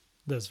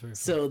 That's very funny.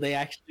 So they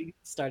actually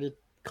started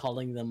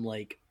calling them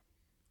like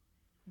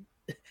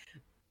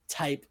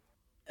type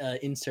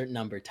insert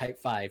number, type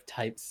 5,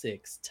 type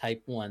 6,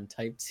 type 1,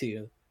 type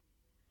 2.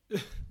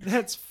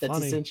 That's funny.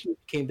 That's essentially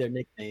became their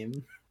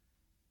nickname.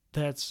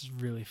 That's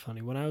really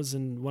funny. When I was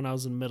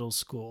in middle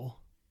school,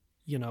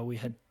 you know, I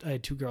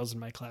had two girls in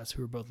my class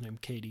who were both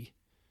named Katie.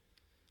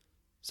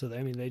 So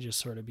they just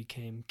sort of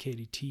became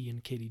Katie T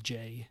and Katie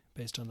J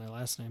based on their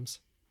last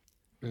names.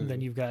 And then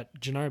you've got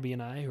Dranarbi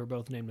and I, who are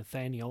both named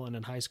Nathaniel, and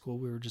in high school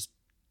we were just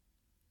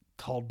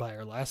called by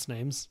our last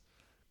names.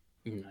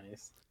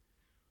 Nice.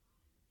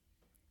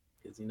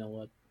 Because you know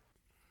what?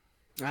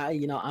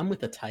 I'm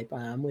with a type.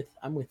 I'm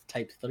with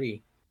type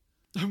 3.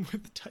 I'm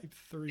with type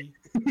 3.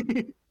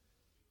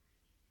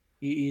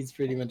 He's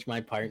pretty much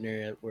my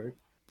partner at work.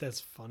 That's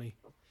funny.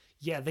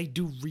 Yeah, they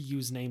do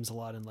reuse names a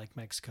lot in like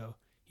Mexico.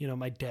 You know,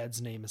 my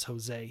dad's name is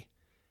Jose,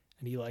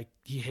 and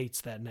he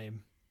hates that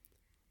name.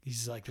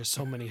 He's like, there's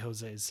so many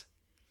Joses.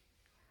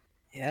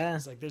 Yeah.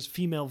 He's like, there's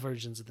female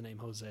versions of the name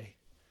Jose.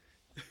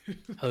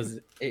 Jose,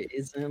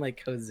 isn't it like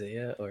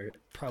Hosea or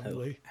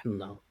Probably. I don't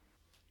know.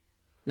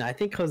 No, I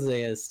think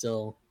Hosea is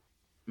still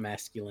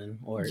masculine,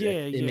 or yeah,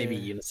 it may be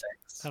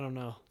unisex. I don't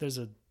know. There's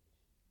a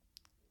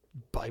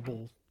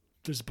Bible.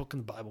 There's a book in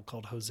the Bible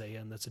called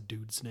Hosea, and that's a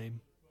dude's name.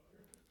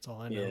 That's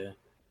all I know. Yeah.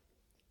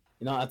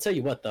 I'll tell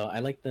you what though. I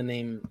like the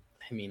name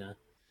Jimena.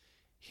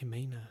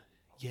 Jimena.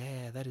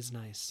 Yeah, that is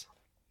nice.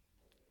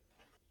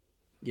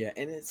 Yeah,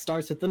 and it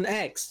starts with an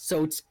X,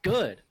 so it's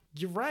good.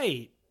 You're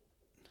right.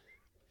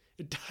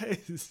 It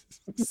does.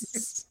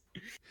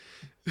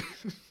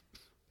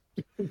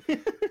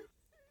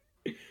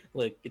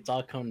 Look, it's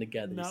all coming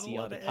together. Not See a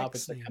all lot the of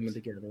topics X are coming names.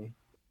 together.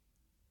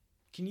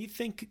 Can you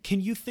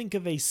think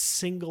of a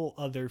single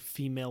other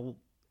female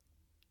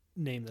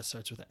name that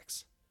starts with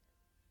X?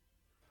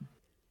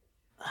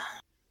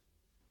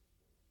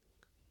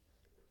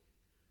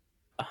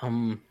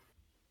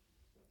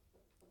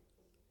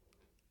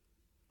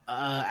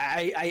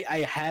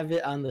 I have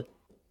it on the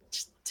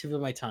tip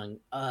of my tongue.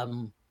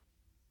 Oh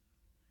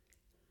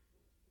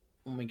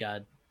my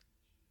god.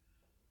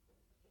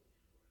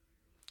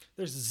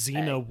 There's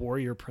Xena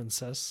Warrior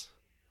Princess.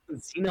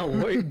 Xena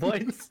Warrior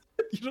Boys.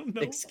 You don't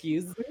know?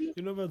 Excuse me?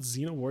 You know about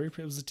Xena Warrior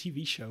Princess? It was a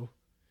TV show.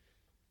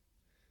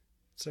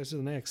 It starts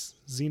with an X.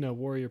 Xena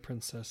Warrior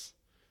Princess.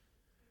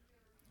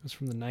 It was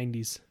from the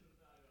 90s.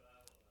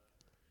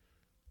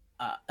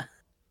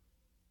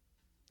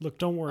 Look,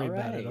 don't worry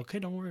about it, okay?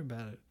 Don't worry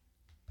about it.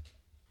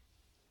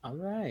 All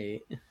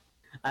right.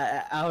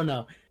 I don't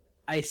know.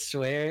 I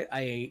swear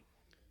I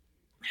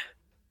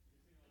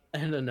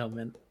don't know,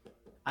 man.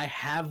 I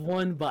have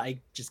one, but I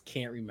just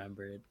can't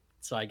remember it.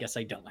 So I guess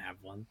I don't have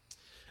one.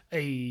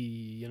 Hey,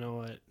 you know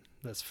what?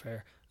 That's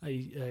fair.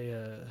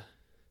 I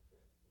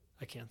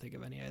can't think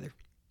of any either.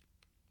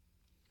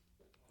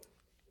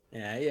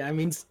 Yeah. I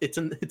mean, it's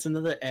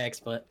another X,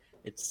 but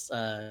it's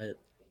the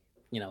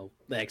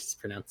X is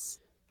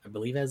pronounced, I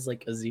believe, as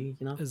like a Z.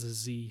 As a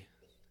Z.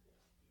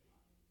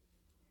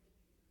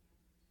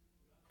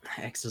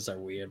 X's are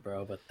weird,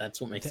 bro, but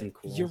that's what makes them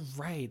cool. You're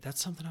right.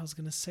 That's something I was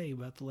gonna say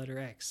about the letter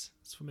X.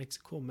 That's what makes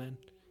it cool, man.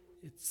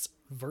 It's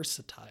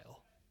versatile.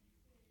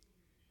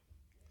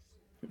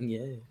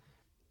 Yeah.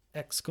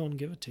 X gonna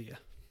give it to you.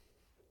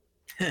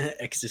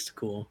 X is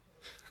cool.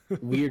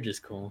 Weird is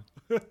cool.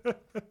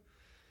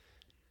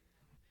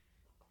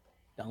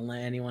 Don't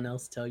let anyone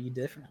else tell you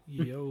different.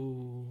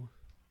 Yo.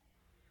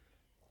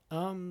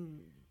 I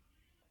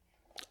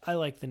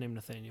like the name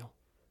Nathaniel.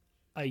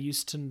 I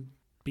used to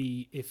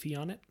be iffy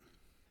on it,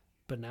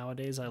 but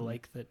nowadays I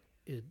like that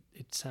it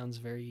sounds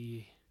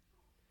very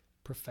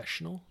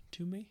professional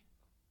to me.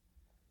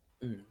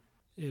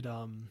 It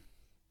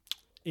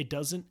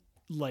doesn't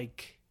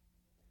like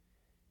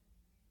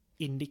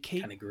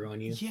indicate, kind of grew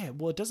on you. Yeah,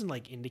 well, it doesn't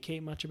like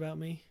indicate much about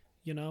me,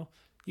 you know.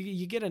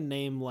 You get a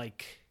name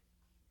like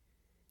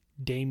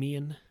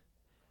Damien,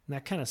 and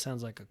that kind of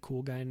sounds like a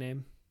cool guy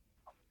name.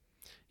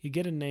 You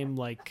get a name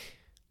like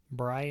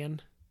Brian,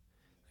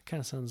 that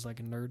kind of sounds like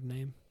a nerd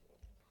name.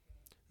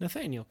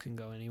 Nathaniel can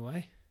go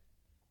anyway,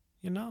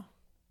 you know.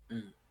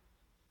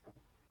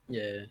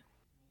 Yeah.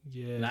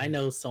 Yeah. And I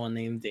know someone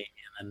named Damien,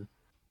 and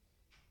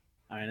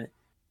all right,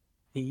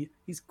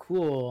 he's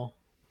cool.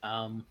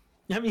 I mean,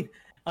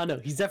 I don't know.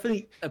 He's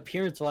definitely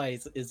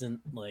appearance-wise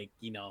isn't like,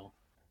 I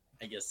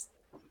guess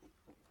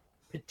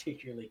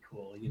particularly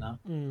cool,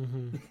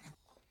 Mm-hmm.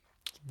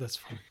 That's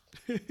funny.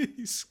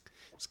 he's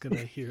gonna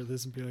hear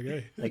this and be like,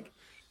 "Hey." Like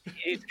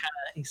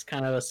he's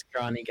kind of a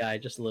scrawny guy,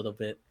 just a little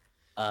bit.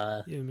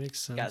 Yeah, it makes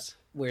sense.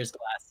 Wears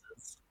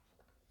glasses.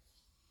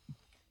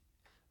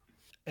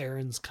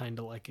 Aaron's kind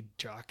of like a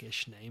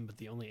jockish name, but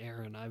the only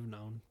Aaron I've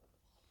known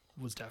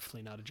was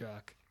definitely not a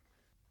jock.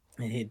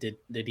 Did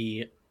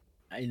he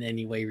in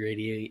any way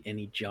radiate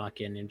any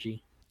jock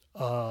energy?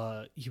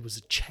 He was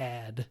a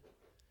Chad,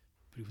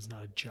 but he was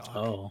not a jock.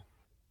 Oh,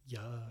 Yeah.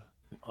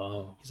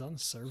 oh. He's on the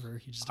server.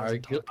 He just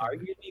doesn't talk ever.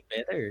 Arguably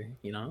better,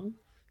 you know?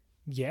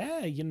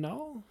 Yeah, you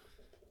know.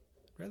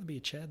 I'd rather be a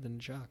Chad than a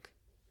jock.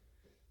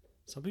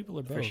 Some people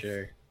are both. For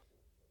sure.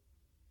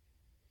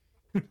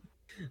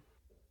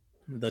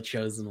 The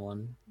chosen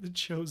one. The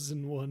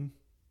chosen one.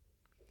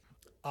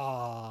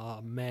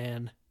 Ah,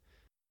 man.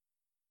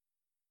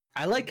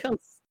 I like how.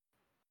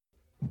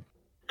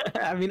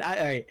 I mean,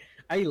 I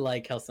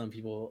like how some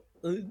people's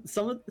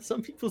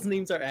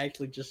names are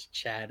actually just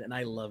Chad, and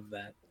I love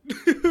that.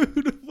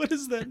 What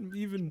does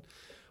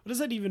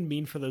that even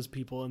mean for those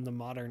people in the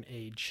modern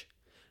age?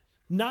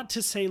 Not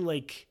to say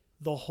like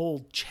the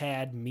whole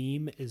Chad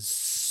meme is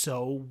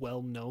so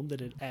well known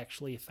that it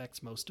actually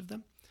affects most of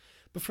them,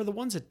 but for the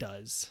ones it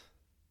does.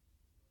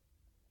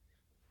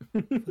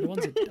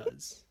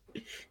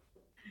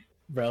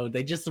 Bro,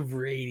 they just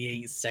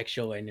radiate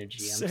sexual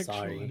energy. I'm Sexual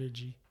sorry.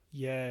 energy.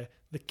 Yeah,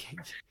 the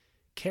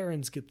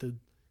Karens get the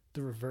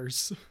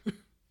reverse.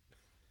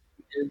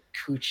 They're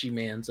coochie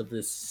mans of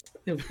this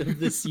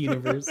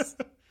universe.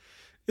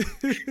 That's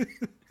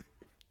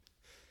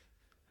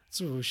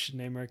what we should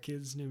name our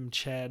kids. Name them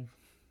Chad.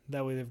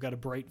 That way they've got a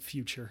bright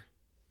future.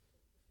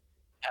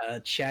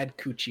 Chad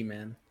Coochie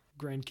Man.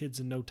 Grandkids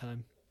in no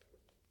time.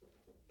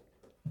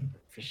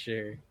 For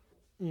sure.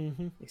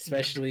 Mm-hmm.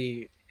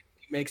 Especially if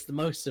he makes the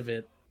most of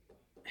it.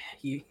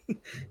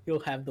 He'll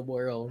have the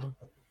world.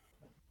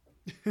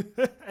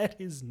 At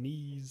his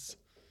knees.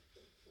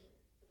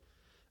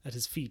 At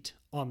his feet,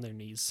 on their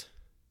knees.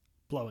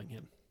 Blowing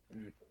him.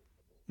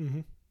 Mm-hmm.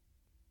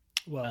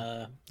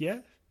 Well, yeah.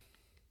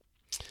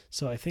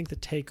 So I think the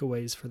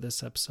takeaways for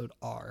this episode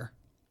are: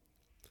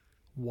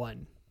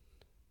 1.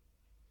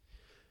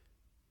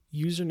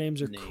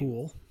 Usernames are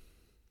cool.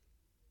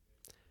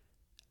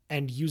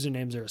 And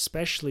usernames are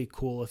especially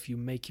cool if you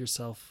make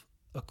yourself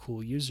a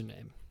cool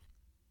username.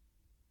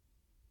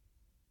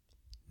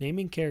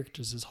 Naming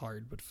characters is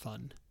hard but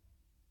fun.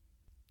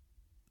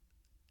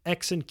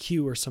 X and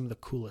Q are some of the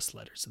coolest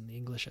letters in the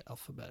English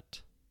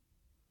alphabet.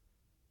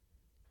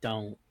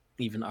 Don't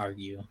even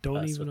argue.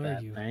 Don't even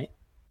argue. That, right?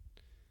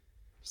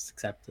 Just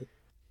accept it.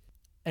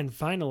 And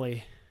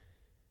finally,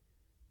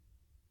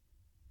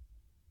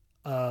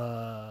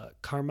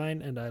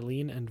 Carmine and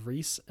Eileen and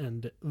Reese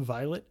and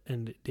Violet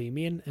and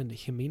Damien and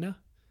Jimena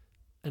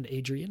and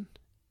Adrian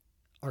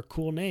are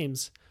cool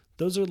names.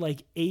 Those are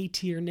like A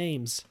tier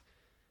names.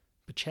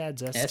 But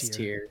Chad's S tier. S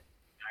tier.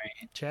 All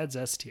right. Chad's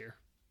S tier.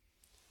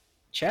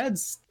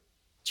 Chad's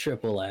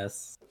triple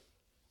S.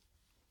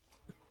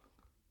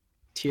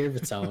 Tier of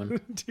its own.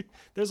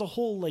 There's a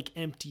whole like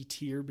empty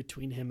tier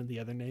between him and the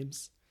other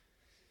names.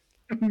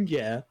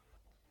 Yeah.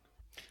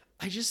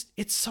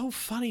 It's so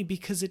funny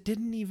because it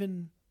didn't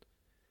even,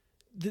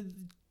 the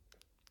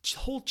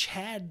whole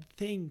Chad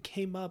thing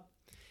came up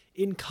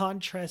in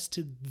contrast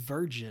to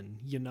virgin,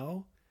 you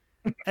know?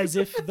 As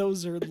if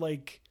those are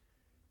like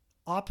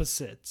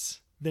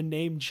opposites, the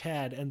name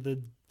Chad and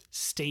the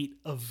state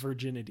of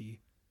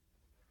virginity,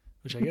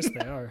 which I guess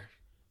they are.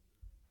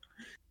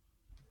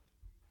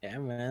 Yeah,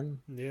 man.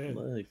 Yeah.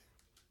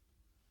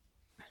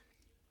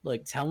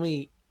 Look, tell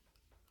me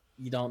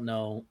you don't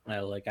know.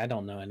 Like, I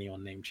don't know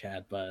anyone named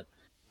Chad, but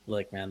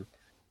look, man,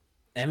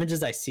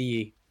 images I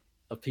see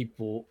of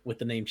people with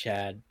the name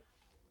Chad,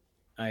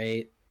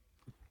 like,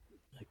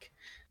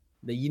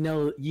 you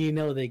know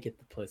they get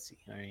the pussy.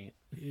 All right.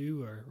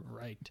 You are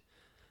right.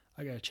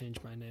 I gotta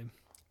change my name,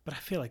 but I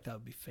feel like that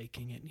would be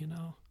faking it. You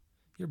know,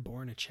 you're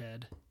born a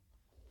Chad.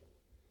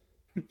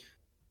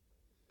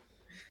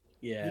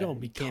 Yeah, you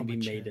don't can't be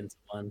made Chad. into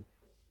one.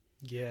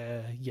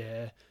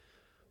 Yeah.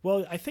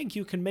 Well, I think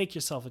you can make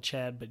yourself a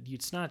Chad, but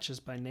it's not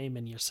just by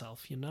naming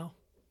yourself, you know?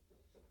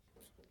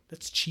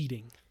 That's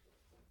cheating.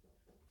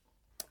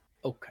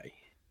 Okay.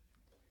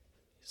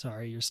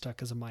 Sorry, you're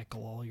stuck as a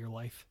Michael all your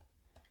life.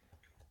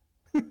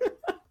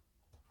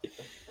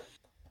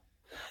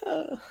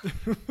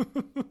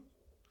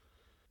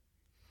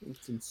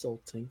 It's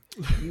insulting.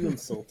 You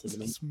insulted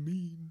me. It's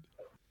mean.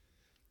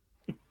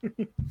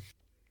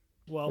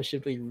 Well, or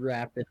should we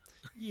wrap it?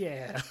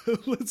 Yeah,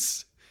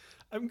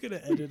 I'm going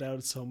to edit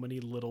out so many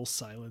little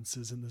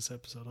silences in this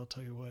episode, I'll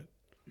tell you what.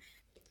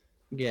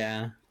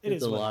 Yeah,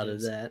 it's a lot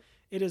of that.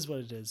 It is what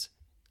it is.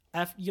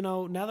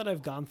 Now that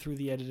I've gone through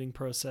the editing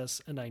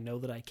process and I know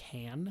that I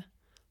can,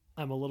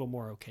 I'm a little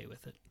more okay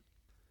with it.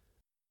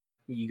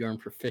 You're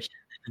proficient.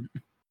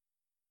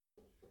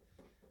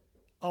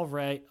 All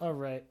right.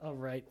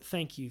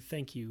 Thank you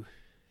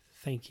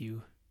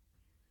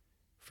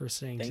for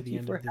staying to the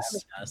end of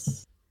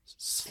this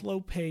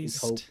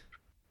slow-paced,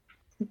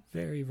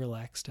 very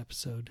relaxed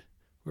episode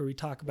where we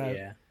talk about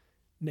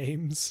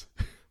names.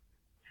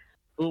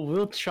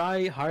 We'll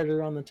try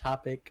harder on the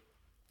topic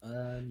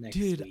next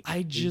week. Dude,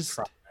 I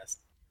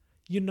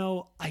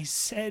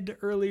said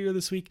earlier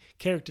this week,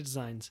 character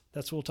designs.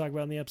 That's what we'll talk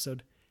about in the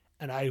episode.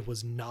 And I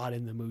was not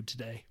in the mood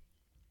today.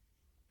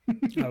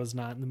 I was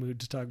not in the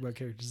mood to talk about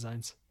character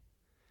designs.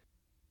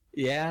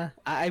 Yeah,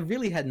 I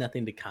really had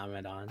nothing to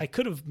comment on. I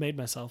could have made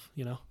myself,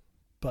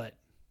 but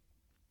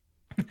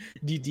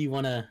Do you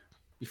want to,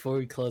 before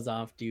we close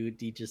off, do you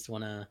just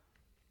want to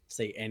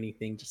say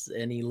anything, just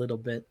any little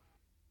bit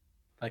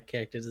about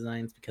character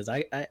designs? Because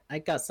I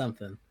got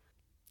something.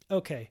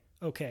 okay.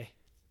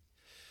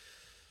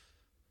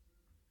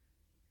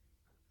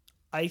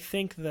 I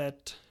think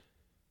that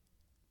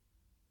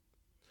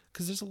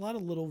because there's a lot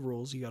of little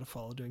rules you got to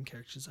follow doing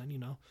character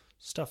design,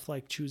 stuff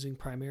like choosing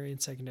primary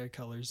and secondary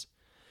colors.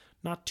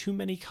 Not too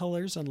many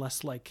colors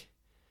unless like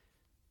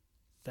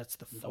that's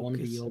the focus. Don't want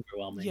to be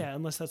overwhelming. Yeah,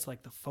 unless that's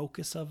like the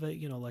focus of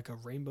it, like a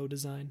rainbow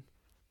design.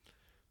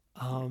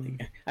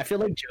 I feel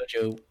like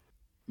JoJo,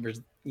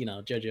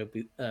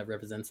 JoJo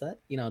represents that.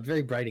 It's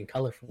very bright and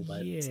colorful,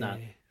 but it's not.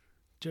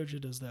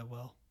 JoJo does that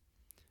well.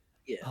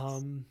 Yes.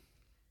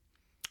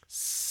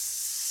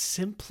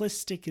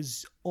 Simplistic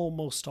is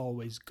almost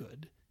always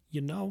good,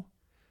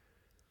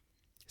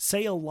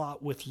 Say a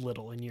lot with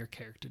little in your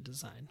character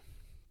design.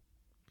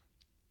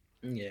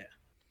 Yeah.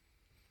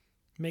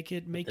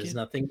 There's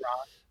nothing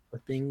wrong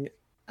with being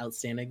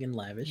outstanding and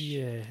lavish.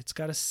 Yeah, it's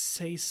got to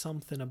say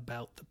something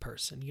about the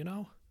person,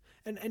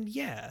 And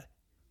yeah,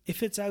 it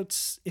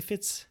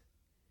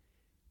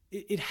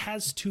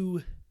has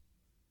to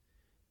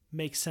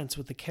make sense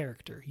with the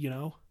character,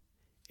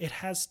 It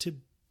has to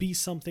be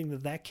something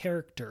that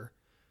character,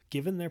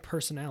 given their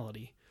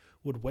personality,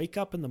 would wake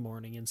up in the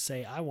morning and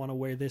say, I want to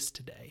wear this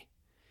today.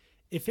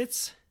 If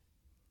it's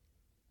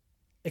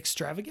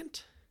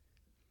extravagant,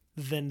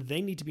 then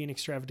they need to be an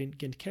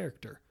extravagant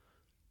character.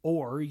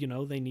 Or,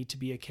 they need to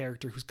be a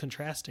character who's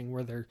contrasting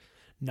where they're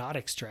not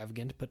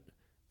extravagant, but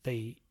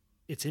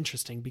it's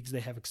interesting because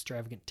they have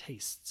extravagant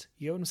tastes.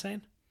 You know what I'm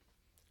saying?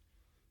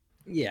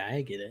 Yeah,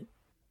 I get it.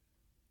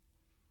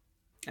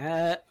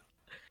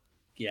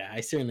 Yeah,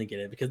 I certainly get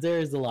it because there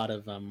is a lot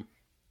of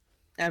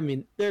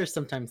there are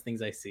sometimes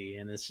things I see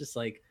and it's just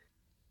like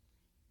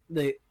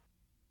I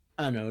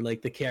don't know,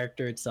 like the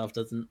character itself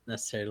doesn't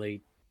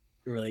necessarily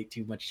relate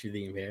too much to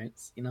the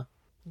appearance,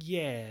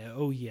 Yeah,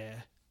 oh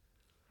yeah.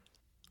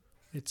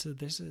 It's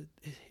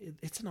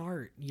an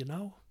art,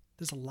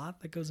 There's a lot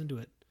that goes into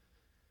it.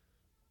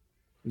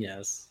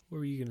 Yes. What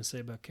were you gonna say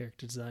about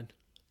character design?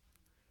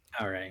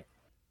 All right.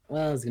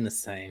 What I was gonna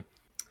say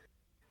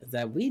is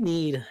that we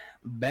need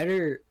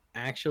better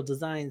actual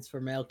designs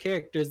for male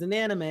characters in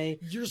anime.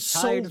 You're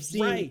so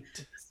right.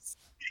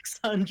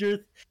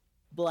 600th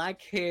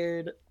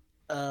black-haired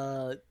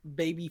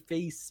baby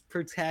face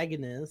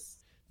protagonist.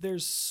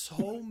 There's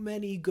so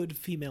many good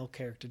female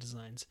character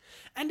designs,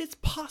 and it's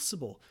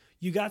possible.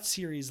 You got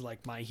series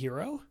like My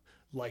Hero,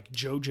 like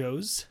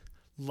JoJo's,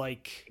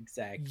 like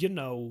exactly.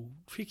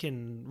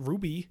 Freaking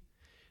Ruby,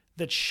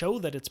 that show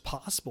that it's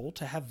possible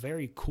to have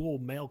very cool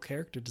male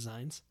character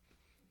designs.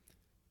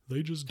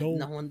 They just don't.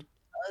 No one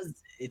does.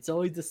 It's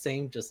always the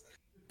same, just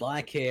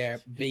black hair,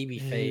 baby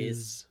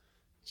face.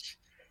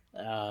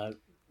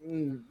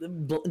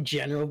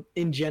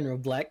 General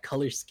black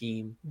color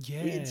scheme.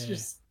 Yeah, it's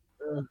just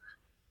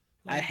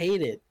I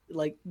hate it.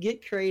 Like,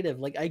 get creative.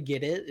 Like, I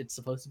get it, it's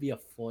supposed to be a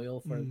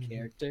foil for a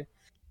character,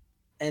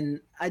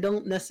 and I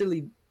don't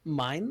necessarily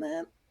mind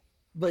that,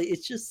 but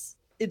it's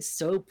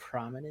so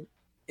prominent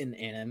in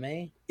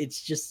anime.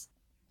 It's just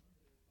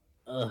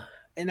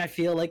and I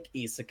feel like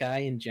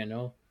isekai in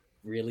general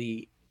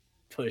really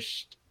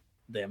pushed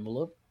the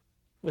envelope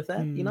with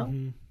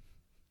that.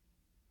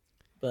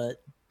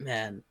 But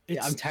man,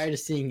 I'm tired of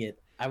seeing it.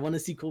 I want to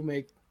see cool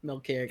male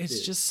characters.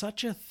 It's just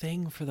such a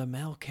thing for the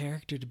male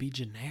character to be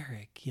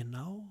generic, Yeah.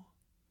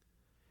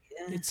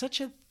 It's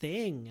such a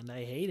thing, and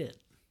I hate it.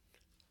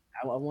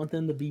 I want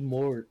them to be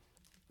more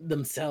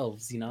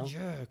themselves,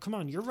 Yeah, come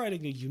on. You're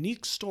writing a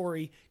unique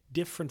story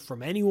different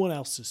from anyone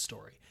else's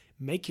story.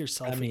 Make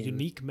yourself a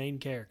unique main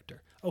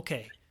character.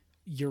 Okay,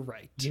 you're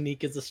right.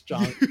 Unique is a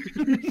strong...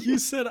 You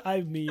said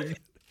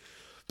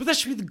but that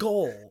should be the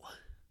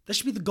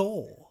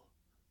goal.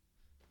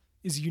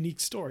 Is a unique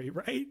story,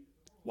 right?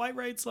 Why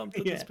write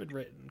something that's been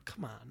written?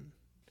 Come on.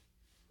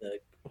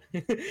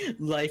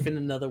 Life in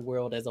another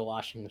world as a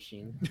washing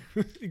machine.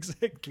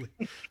 Exactly.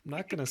 I'm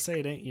not going to say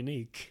it ain't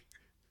unique.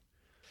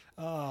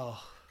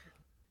 Oh,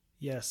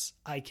 yes,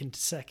 I can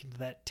second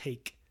that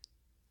take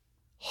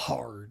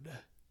hard.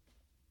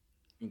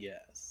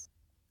 Yes.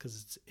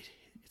 Because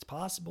it's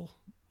possible.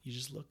 You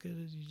just look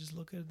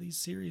at these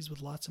series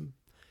with lots of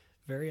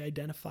very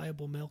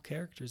identifiable male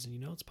characters,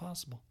 and it's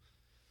possible.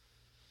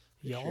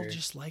 Y'all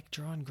just like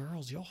drawing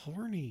girls. Y'all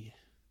horny.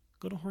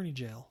 Go to horny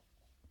jail.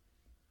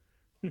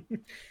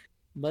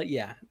 But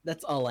yeah,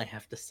 that's all I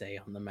have to say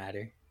on the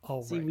matter.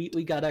 All See, right.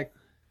 we got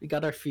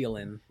our feel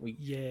in.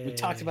 We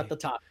talked about the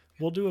topic.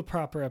 We'll do a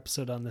proper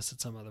episode on this at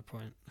some other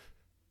point.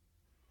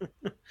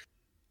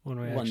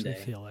 When we actually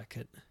feel like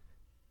it.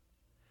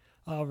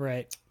 All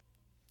right.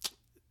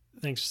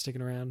 Thanks for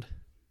sticking around.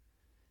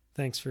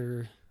 Thanks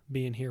for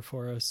being here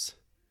for us.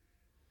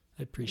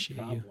 I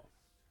appreciate you.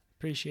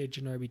 Appreciate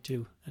Dranarbi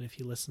too. And if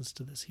he listens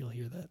to this, he'll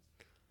hear that.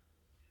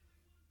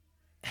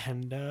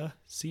 And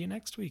see you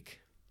next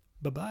week.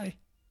 Bye-bye.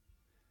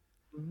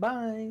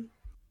 Bye.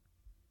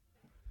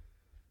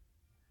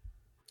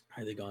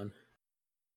 Are they gone?